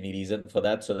happen? Any reason for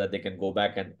that, so that they can go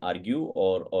back and argue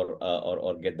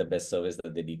or get the best service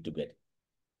that they need to get?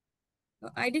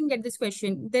 I didn't get this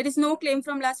question. There is no claim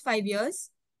from last 5 years.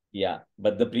 Yeah,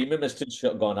 but the premium has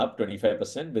still gone up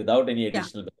 25% without any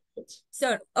additional benefits.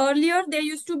 Sir, earlier there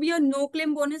used to be a no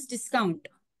claim bonus discount,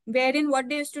 wherein what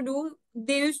they used to do,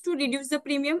 they used to reduce the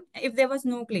premium if there was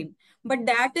no claim. But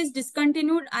that is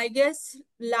discontinued, I guess,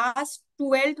 last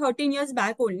 12, 13 years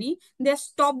back only. They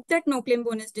stopped that no claim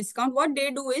bonus discount. What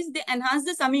they do is they enhance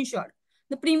the sum insured.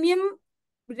 The premium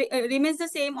remains the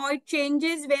same, or it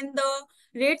changes when the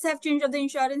rates have changed of the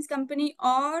insurance company,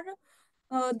 or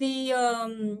what do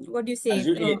you say? As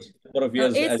you age, number of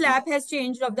years, Age slab has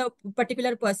changed of the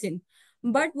particular person.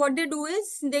 But what they do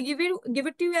is they give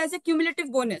it to you as a cumulative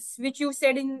bonus, which you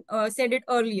said it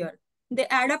earlier. They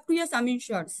add up to your sum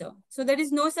insured, sir. So there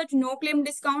is no such no claim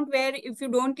discount where if you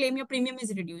don't claim, your premium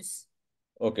is reduced.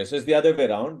 Okay, so it's the other way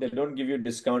around. They don't give you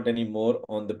discount anymore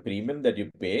on the premium that you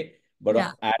pay, but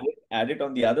Yeah. add it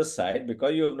on the other side,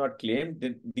 because you have not claimed,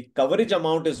 the coverage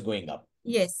amount is going up.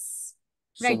 Yes.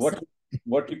 So Right, sir.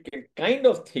 what you can kind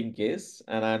of think is,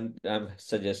 and I'm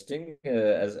suggesting,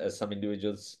 as some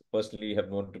individuals personally have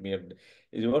known to me,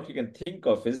 is what you can think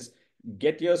of is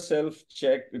get the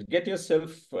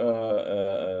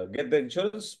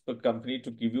insurance company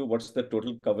to give you what's the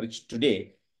total coverage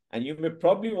today. And you may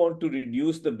probably want to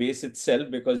reduce the base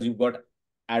itself because you've got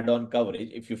add-on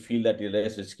coverage if you feel that you're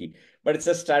less risky. But it's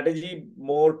a strategy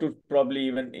more to probably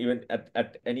even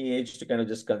at any age to kind of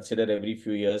just consider every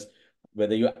few years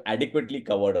whether you're adequately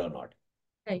covered or not.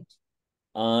 Right.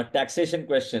 Taxation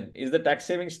question. Is the tax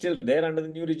saving still there under the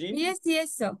new regime?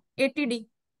 Yes, sir. ATD.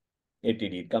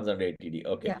 ATD. It comes under ATD.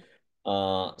 Okay.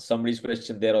 Yeah. Somebody's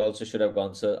question there also should have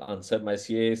answered. My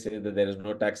CA says that there is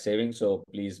no tax saving, so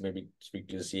please maybe speak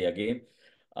to the CA again.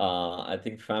 I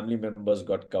think family members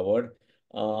got covered.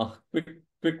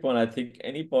 Quick one. I think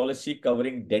any policy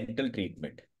covering dental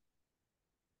treatment.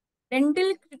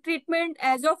 Dental treatment,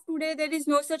 as of today, there is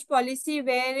no such policy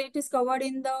where it is covered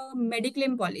in the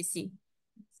Mediclaim policy.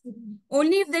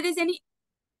 Only if there is any,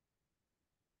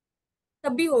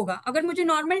 तब भी होगा. अगर मुझे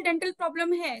normal dental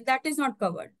problem है, that is not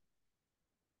covered.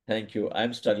 Thank you.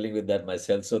 I'm struggling with that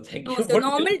myself, so thank No, you. sir,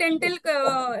 normal dental,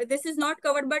 this is not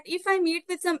covered. But if I meet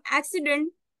with some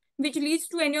accident which leads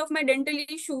to any of my dental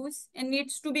issues and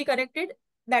needs to be corrected,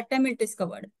 that time it is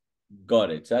covered.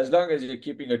 Got it. So as long as you're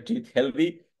keeping your teeth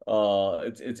healthy,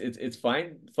 it's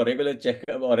fine. For regular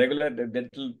checkup or regular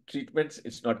dental treatments,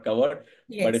 it's not covered.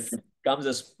 Yes. But if it comes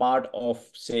as part of,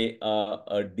 say,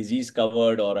 a disease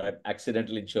covered or an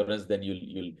accidental insurance, then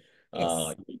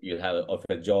you'll have of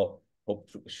your jaw. Hope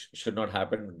should not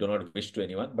happen. Do not wish to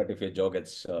anyone. But if your jaw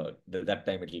gets that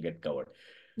time, it will get covered.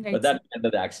 Right, But that's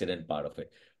under the accident part of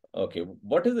it. Okay,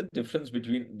 what is the difference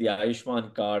between the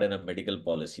Ayushman card and a medical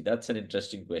policy? That's an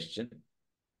interesting question.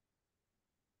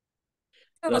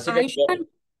 Rasika, Ayushman,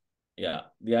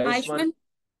 the Ayushman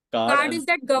card is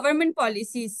that government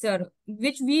policies, sir,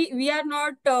 which we are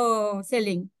not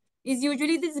selling. Is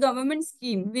usually this government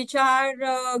scheme which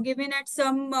are given at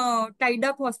some tied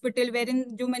up hospital,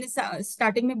 wherein जो मैंने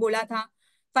starting में बोला था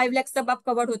 5 lakhs तब आप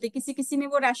covered होते. किसी में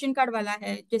वो ration card वाला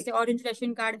है, जैसे orange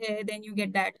ration card है, then you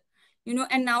get that.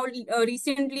 And now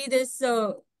recently this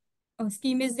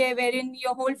scheme is there wherein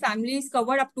your whole family is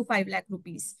covered up to 5 lakh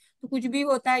rupees. So कुछ भी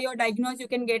होता है, you're diagnosed, you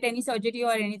can get any surgery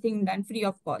or anything done free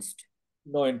of cost.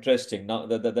 No, interesting. Now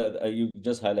you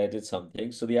just highlighted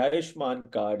something. So the Ayushman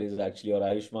card is actually, or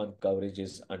Ayushman coverage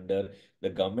is under the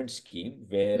government scheme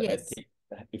where Yes. I think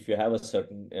if you have a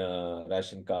certain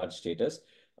ration card status,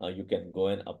 you can go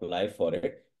and apply for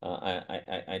it.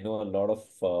 I know a lot of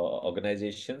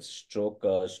organizations,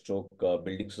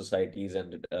 building societies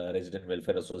and resident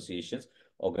welfare associations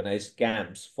organize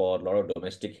camps for a lot of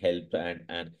domestic help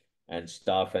and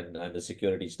staff and the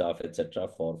security staff, etc.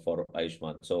 for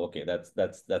Ayushman. So okay,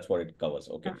 that's what it covers.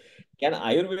 Okay, can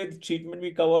Ayurveda treatment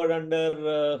be covered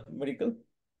under medical?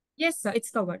 Yes, sir, it's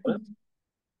covered.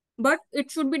 But it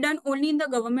should be done only in the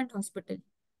government hospital.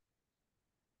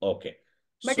 Okay.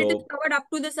 But it is So covered up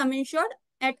to the sum insured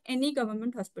at any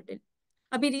government hospital.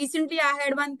 Recently I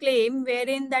had one claim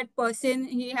wherein that person,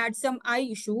 he had some eye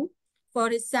issue for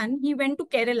his son. He went to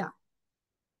Kerala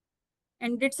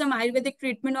and did some Ayurvedic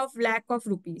treatment of lakh of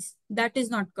rupees. That is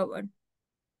not covered.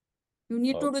 You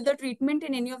need to do the treatment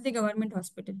in any of the government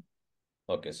hospital.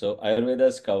 okay, so Ayurveda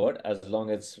is covered as long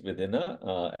as within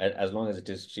as long as it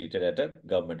is treated at a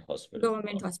government hospital.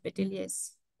 Government hospital,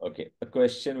 yes. Okay, a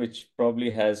question which probably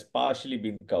has partially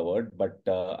been covered, but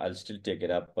I'll still take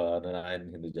it up.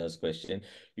 Narayan Hinduja's question.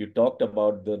 You talked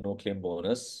about the no claim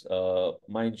bonus.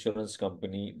 My insurance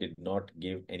company did not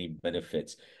give any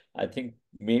benefits. I think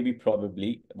maybe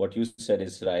probably what you said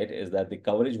is right, is that the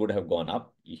coverage would have gone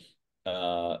up.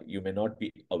 You may not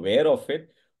be aware of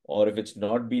it, or if it's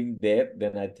not been there,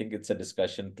 then I think it's a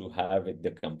discussion to have with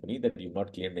the company that you've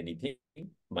not claimed anything.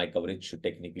 My coverage should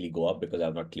technically go up because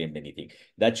I've not claimed anything.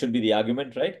 That should be the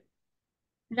argument, right?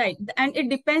 Right. And it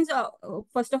depends,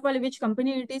 first of all, which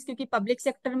company it is, क्योंकि public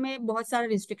sector में बहुत सारे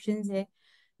restrictions है.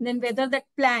 Then whether that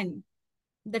plan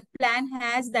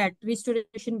has that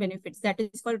restoration benefits, that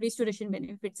is called restoration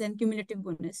benefits and cumulative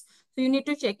bonus. So you need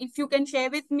to check. If you can share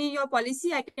with me your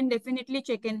policy, I can definitely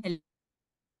check and help.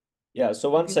 Yeah. So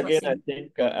once you again, I person.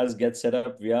 think as Get Set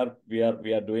Up, we are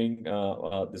doing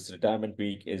this retirement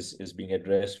week is being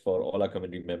addressed for all our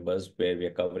community members, where we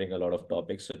are covering a lot of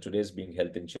topics. So today's being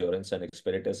health insurance, and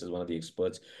Experitus is one of the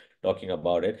experts talking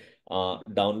about it.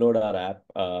 Download our app,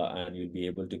 and you'll be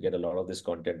able to get a lot of this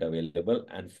content available.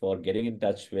 And for getting in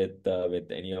touch with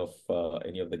any of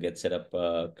the Get Set Up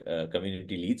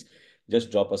community leads,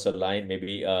 just drop us a line.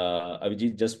 Maybe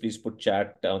Abhijit, just please put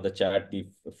chat on the chat the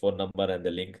phone number and the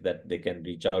link that they can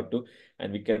reach out to,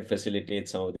 and we can facilitate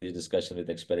some of these discussion with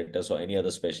Experitus or any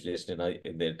other specialist in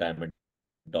the retirement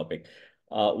topic.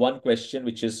 One question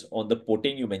which is on the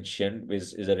porting you mentioned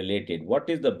is a related. What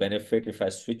is the benefit if I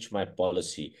switch my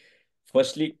policy?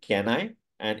 Firstly, can I?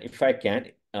 And if I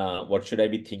can, what should I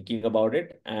be thinking about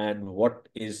it? And what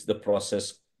is the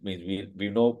process? Means we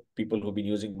know people who've been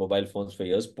using mobile phones for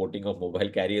years. Porting of mobile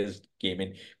carriers came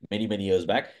in many years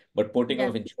back, but porting Yeah.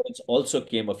 of insurance also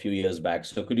came a few years back.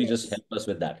 So could you just Yes. help us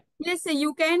with that? Yes, sir,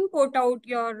 you can port out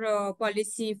your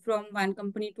policy from one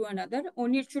company to another.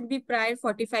 Only it should be prior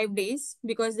 45 days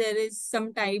because there is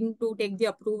some time to take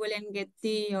the approval and get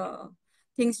the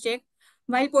things checked.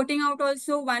 While porting out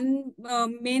also, one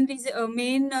main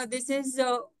reason, this is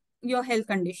your health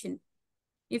condition.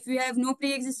 If you have no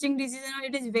pre-existing disease,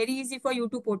 it is very easy for you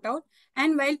to port out.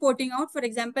 And while porting out, for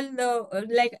example,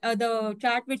 the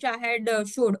chart which I had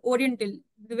showed, Oriental,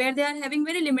 where they are having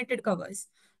very limited covers.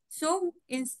 So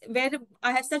where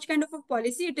I have such kind of a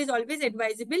policy, it is always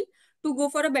advisable to go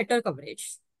for a better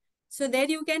coverage. So there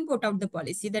you can put out the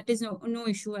policy. That is no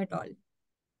issue at all.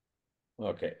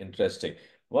 Okay, interesting.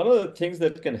 One of the things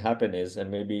that can happen is,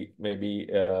 and maybe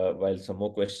while some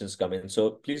more questions come in,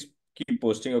 so please keep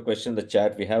posting your question in the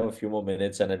chat. We have a few more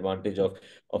minutes, and advantage of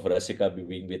Rasika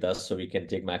being with us, so we can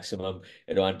take maximum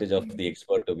advantage of the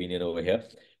expert opinion over here.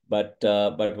 But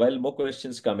while more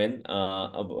questions come in,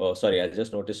 sorry, I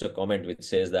just noticed a comment which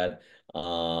says that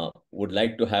would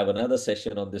like to have another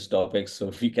session on this topic so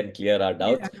we can clear our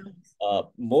doubts.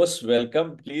 Most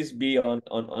welcome. Please be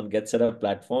on Get Set Up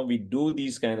platform. We do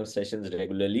these kind of sessions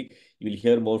regularly. You'll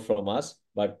hear more from us,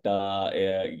 but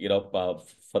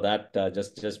for that,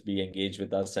 just be engaged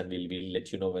with us, and we'll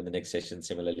let you know when the next session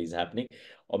similarly is happening,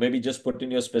 or maybe just put in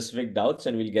your specific doubts,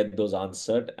 and we'll get those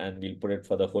answered, and we'll put it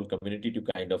for the whole community to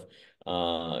kind of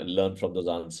learn from those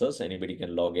answers. Anybody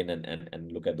can log in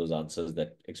and look at those answers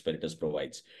that Experitus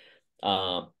provides.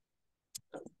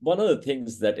 One of the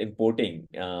things that importing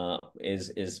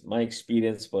is my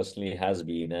experience personally has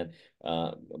been, and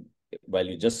while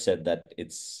you just said that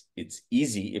it's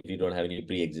easy if you don't have any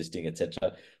pre-existing,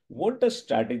 etc., what a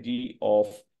strategy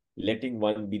of letting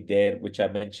one be there, which I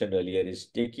mentioned earlier, is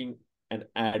taking an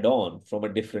add-on from a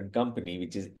different company,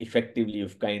 which is effectively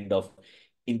you've kind of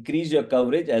increase your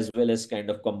coverage as well as kind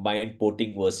of combine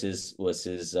porting versus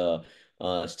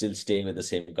still staying with the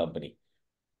same company.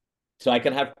 So I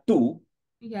can have two.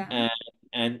 Yeah.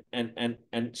 And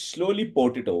slowly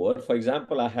port it over. For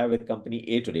example, I have with company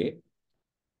A today,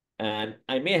 and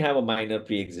I may have a minor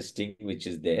pre-existing which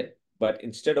is there. But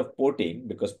instead of porting,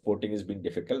 because porting has been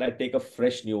difficult, I take a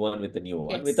fresh new one with a new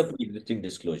one with a Yes. pre-existing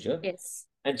disclosure Yes.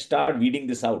 and start weeding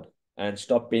this out and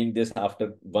stop paying this after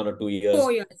 1 or 2 years.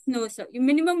 4 years. No, sir.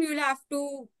 Minimum you'll have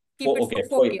to keep Oh, it okay, for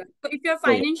 4 years. So if you're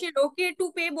 4 years. financially okay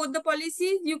to pay both the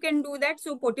policies, you can do that.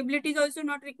 So portability is also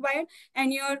not required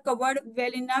and you're covered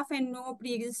well enough and no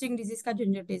pre-existing disease ka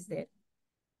jhanjat is there.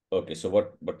 Okay, so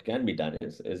what can be done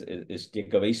is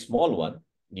take a very small one,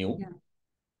 new, Yeah.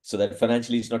 so that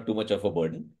financially it's not too much of a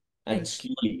burden, and Right.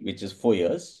 slowly, which is 4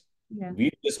 years, Yeah.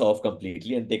 weed this off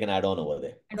completely and take an add-on over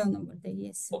there. I don't know about that.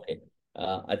 Yes, sir. Okay.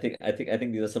 I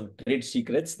think these are some trade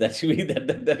secrets that we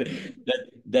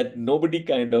that nobody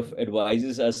kind of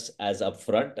advises us as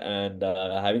upfront, and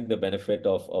having the benefit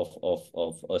of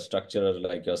a structurer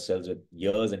like yourselves with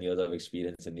years and years of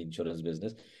experience in the insurance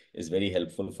business is very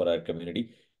helpful for our community,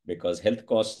 because health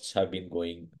costs have been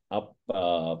going up,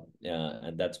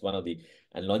 and that's one of the,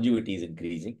 and longevity is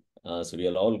increasing. So we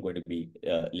are all going to be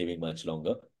living much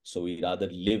longer. So we rather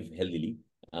live healthily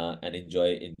and enjoy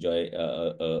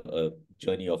a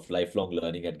journey of lifelong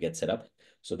learning at Get Set Up.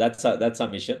 So that's our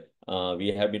mission. We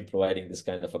have been providing this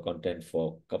kind of a content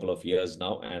for a couple of years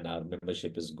now, and our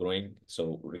membership is growing.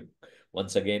 So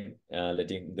once again,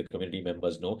 letting the community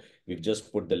members know, we've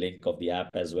just put the link of the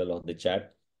app as well on the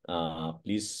chat.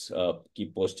 Please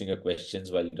keep posting your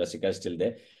questions while Rasika is still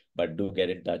there, but do get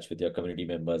in touch with your community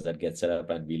members that Get Set Up,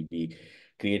 and we'll be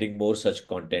creating more such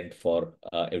content for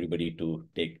everybody to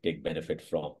take benefit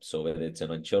from. So whether it's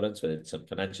on insurance, whether it's on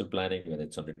financial planning, whether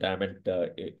it's on retirement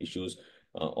issues,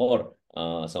 or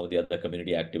some of the other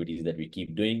community activities that we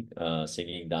keep doing,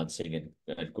 singing, dancing,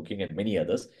 and cooking, and many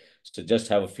others. So just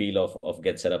have a feel of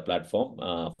Get Set Up platform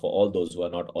for all those who are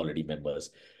not already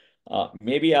members.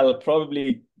 Maybe I'll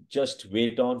probably just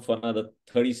wait on for another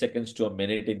 30 seconds to a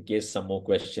minute in case some more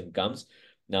question comes.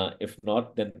 Now, if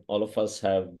not, then all of us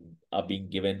are being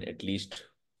given at least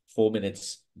 4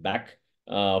 minutes back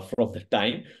from the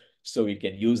time, so we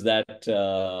can use that,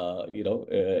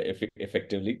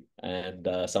 effectively. And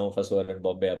some of us who are in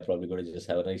Bombay are probably going to just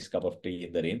have a nice cup of tea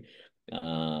in the rain.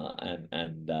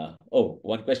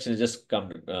 One question has just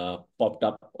popped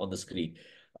up on the screen.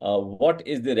 What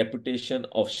is the reputation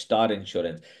of Star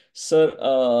Insurance? Sir,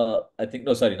 I think,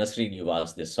 no, sorry, Nasreen, you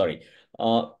asked this, sorry.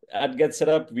 At Get Set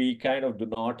Up, we kind of do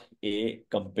not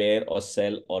compare or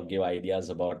sell or give ideas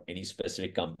about any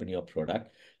specific company or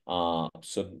product.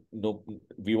 So no,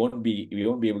 we won't be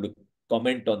able to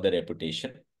comment on the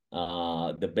reputation.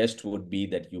 The best would be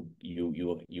that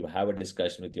you have a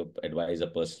discussion with your advisor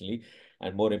personally,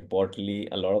 and more importantly,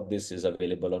 a lot of this is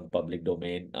available on public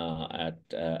domain.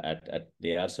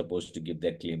 They are supposed to give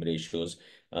their claim ratios.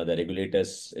 The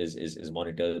regulators is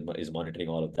monitoring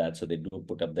all of that, so they do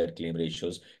put up their claim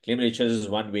ratios. Claim ratios is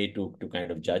one way to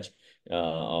kind of judge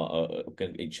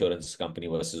insurance company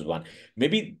versus one.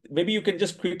 Maybe you can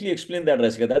just quickly explain that,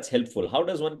 Rasika. That's helpful. How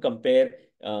does one compare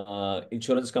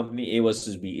insurance company A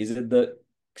versus B? Is it the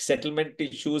settlement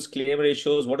issues, claim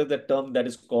ratios? What is the term that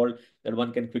is called, that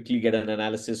one can quickly get an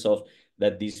analysis of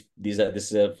that this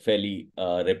is a fairly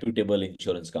reputable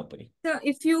insurance company? So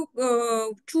if you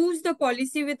choose the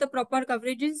policy with the proper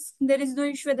coverages, there is no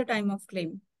issue at the time of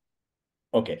claim.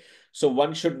 Okay, so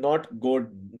one should not go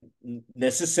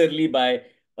necessarily by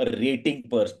a rating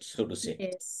so to say.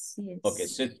 Yes, yes. Okay,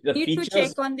 so the need features, to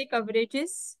check on the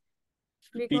coverages,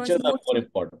 because features are more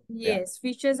important. Yes,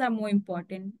 features are more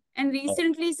important. And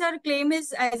recently, sir, claim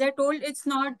is, as I told, it's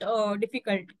not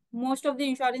difficult. Most of the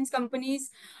insurance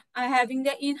companies are having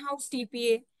their in-house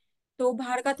TPA. So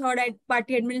बाहर का third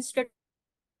party administrator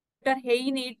है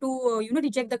ही नहीं to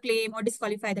reject the claim or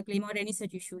disqualify the claim or any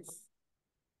such issues.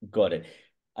 Got it.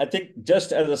 I think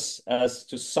just as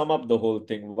to sum up the whole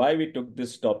thing, why we took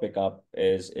this topic up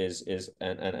is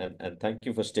and thank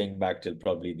you for staying back till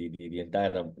probably the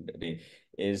entire day.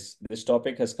 Is this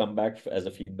topic has come back as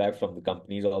a feedback from the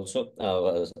companies also,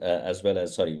 as well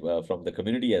as from the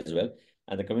community as well,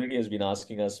 and the community has been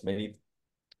asking us many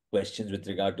questions with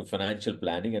regard to financial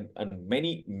planning, and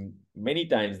many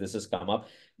times this has come up,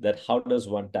 that how does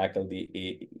one tackle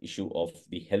the issue of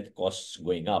the health costs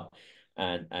going up.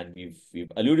 And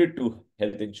we've alluded to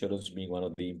health insurance being one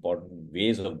of the important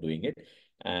ways of doing it,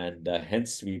 and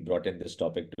hence we brought in this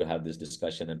topic to have this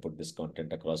discussion and put this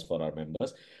content across for our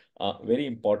members. Very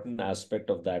important aspect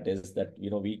of that is that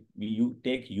we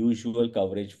take usual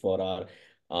coverage for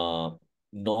our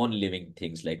non-living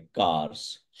things like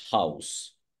cars,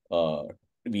 house.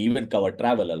 We even cover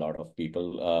travel, a lot of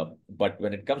people. But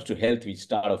when it comes to health,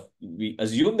 we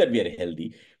assume that we are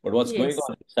healthy, but what's going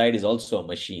on inside is also a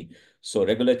machine. So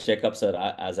regular checkups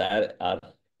are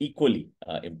equally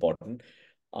important.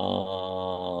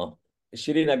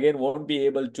 Shirin again won't be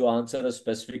able to answer a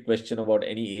specific question about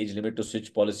any age limit to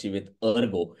switch policy with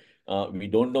Ergo. We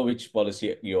don't know which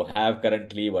policy you have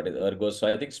currently, what is Ergo.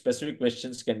 So I think specific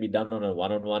questions can be done on a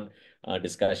one-on-one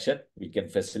discussion. We can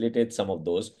facilitate some of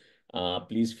those.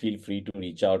 Please feel free to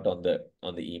reach out on the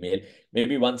email.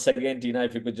 Maybe once again, Tina,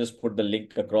 if you could just put the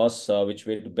link across, which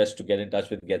way to best to get in touch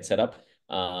with Get Set Up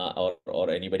or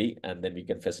anybody, and then we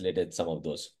can facilitate some of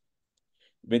those.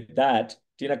 With that,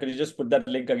 Tina, could you just put that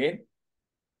link again?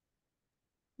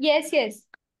 Yes, yes.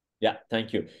 Yeah,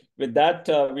 thank you. With that,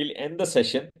 we'll end the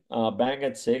session bang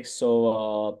at 6.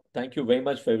 So thank you very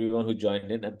much for everyone who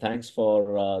joined in, and thanks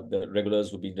for the regulars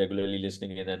who've been regularly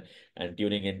listening in and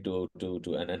tuning in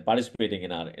and participating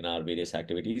in our various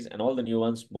activities, and all the new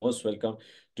ones. Most welcome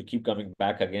to keep coming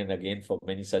back again and again for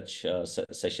many such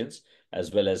sessions,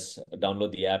 as well as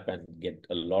download the app and get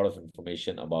a lot of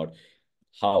information about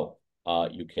how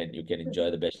you can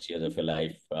enjoy the best years of your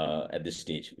life at this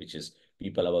stage, which is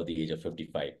people above the age of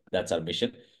 55. That's our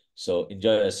mission. So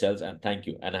enjoy yourselves, and thank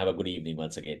you, and have a good evening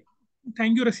once again.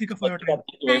 Thank you, Rasika, for your time.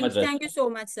 Thank you very much, Thank you so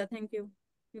much, sir. Thank you.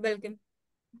 You're welcome.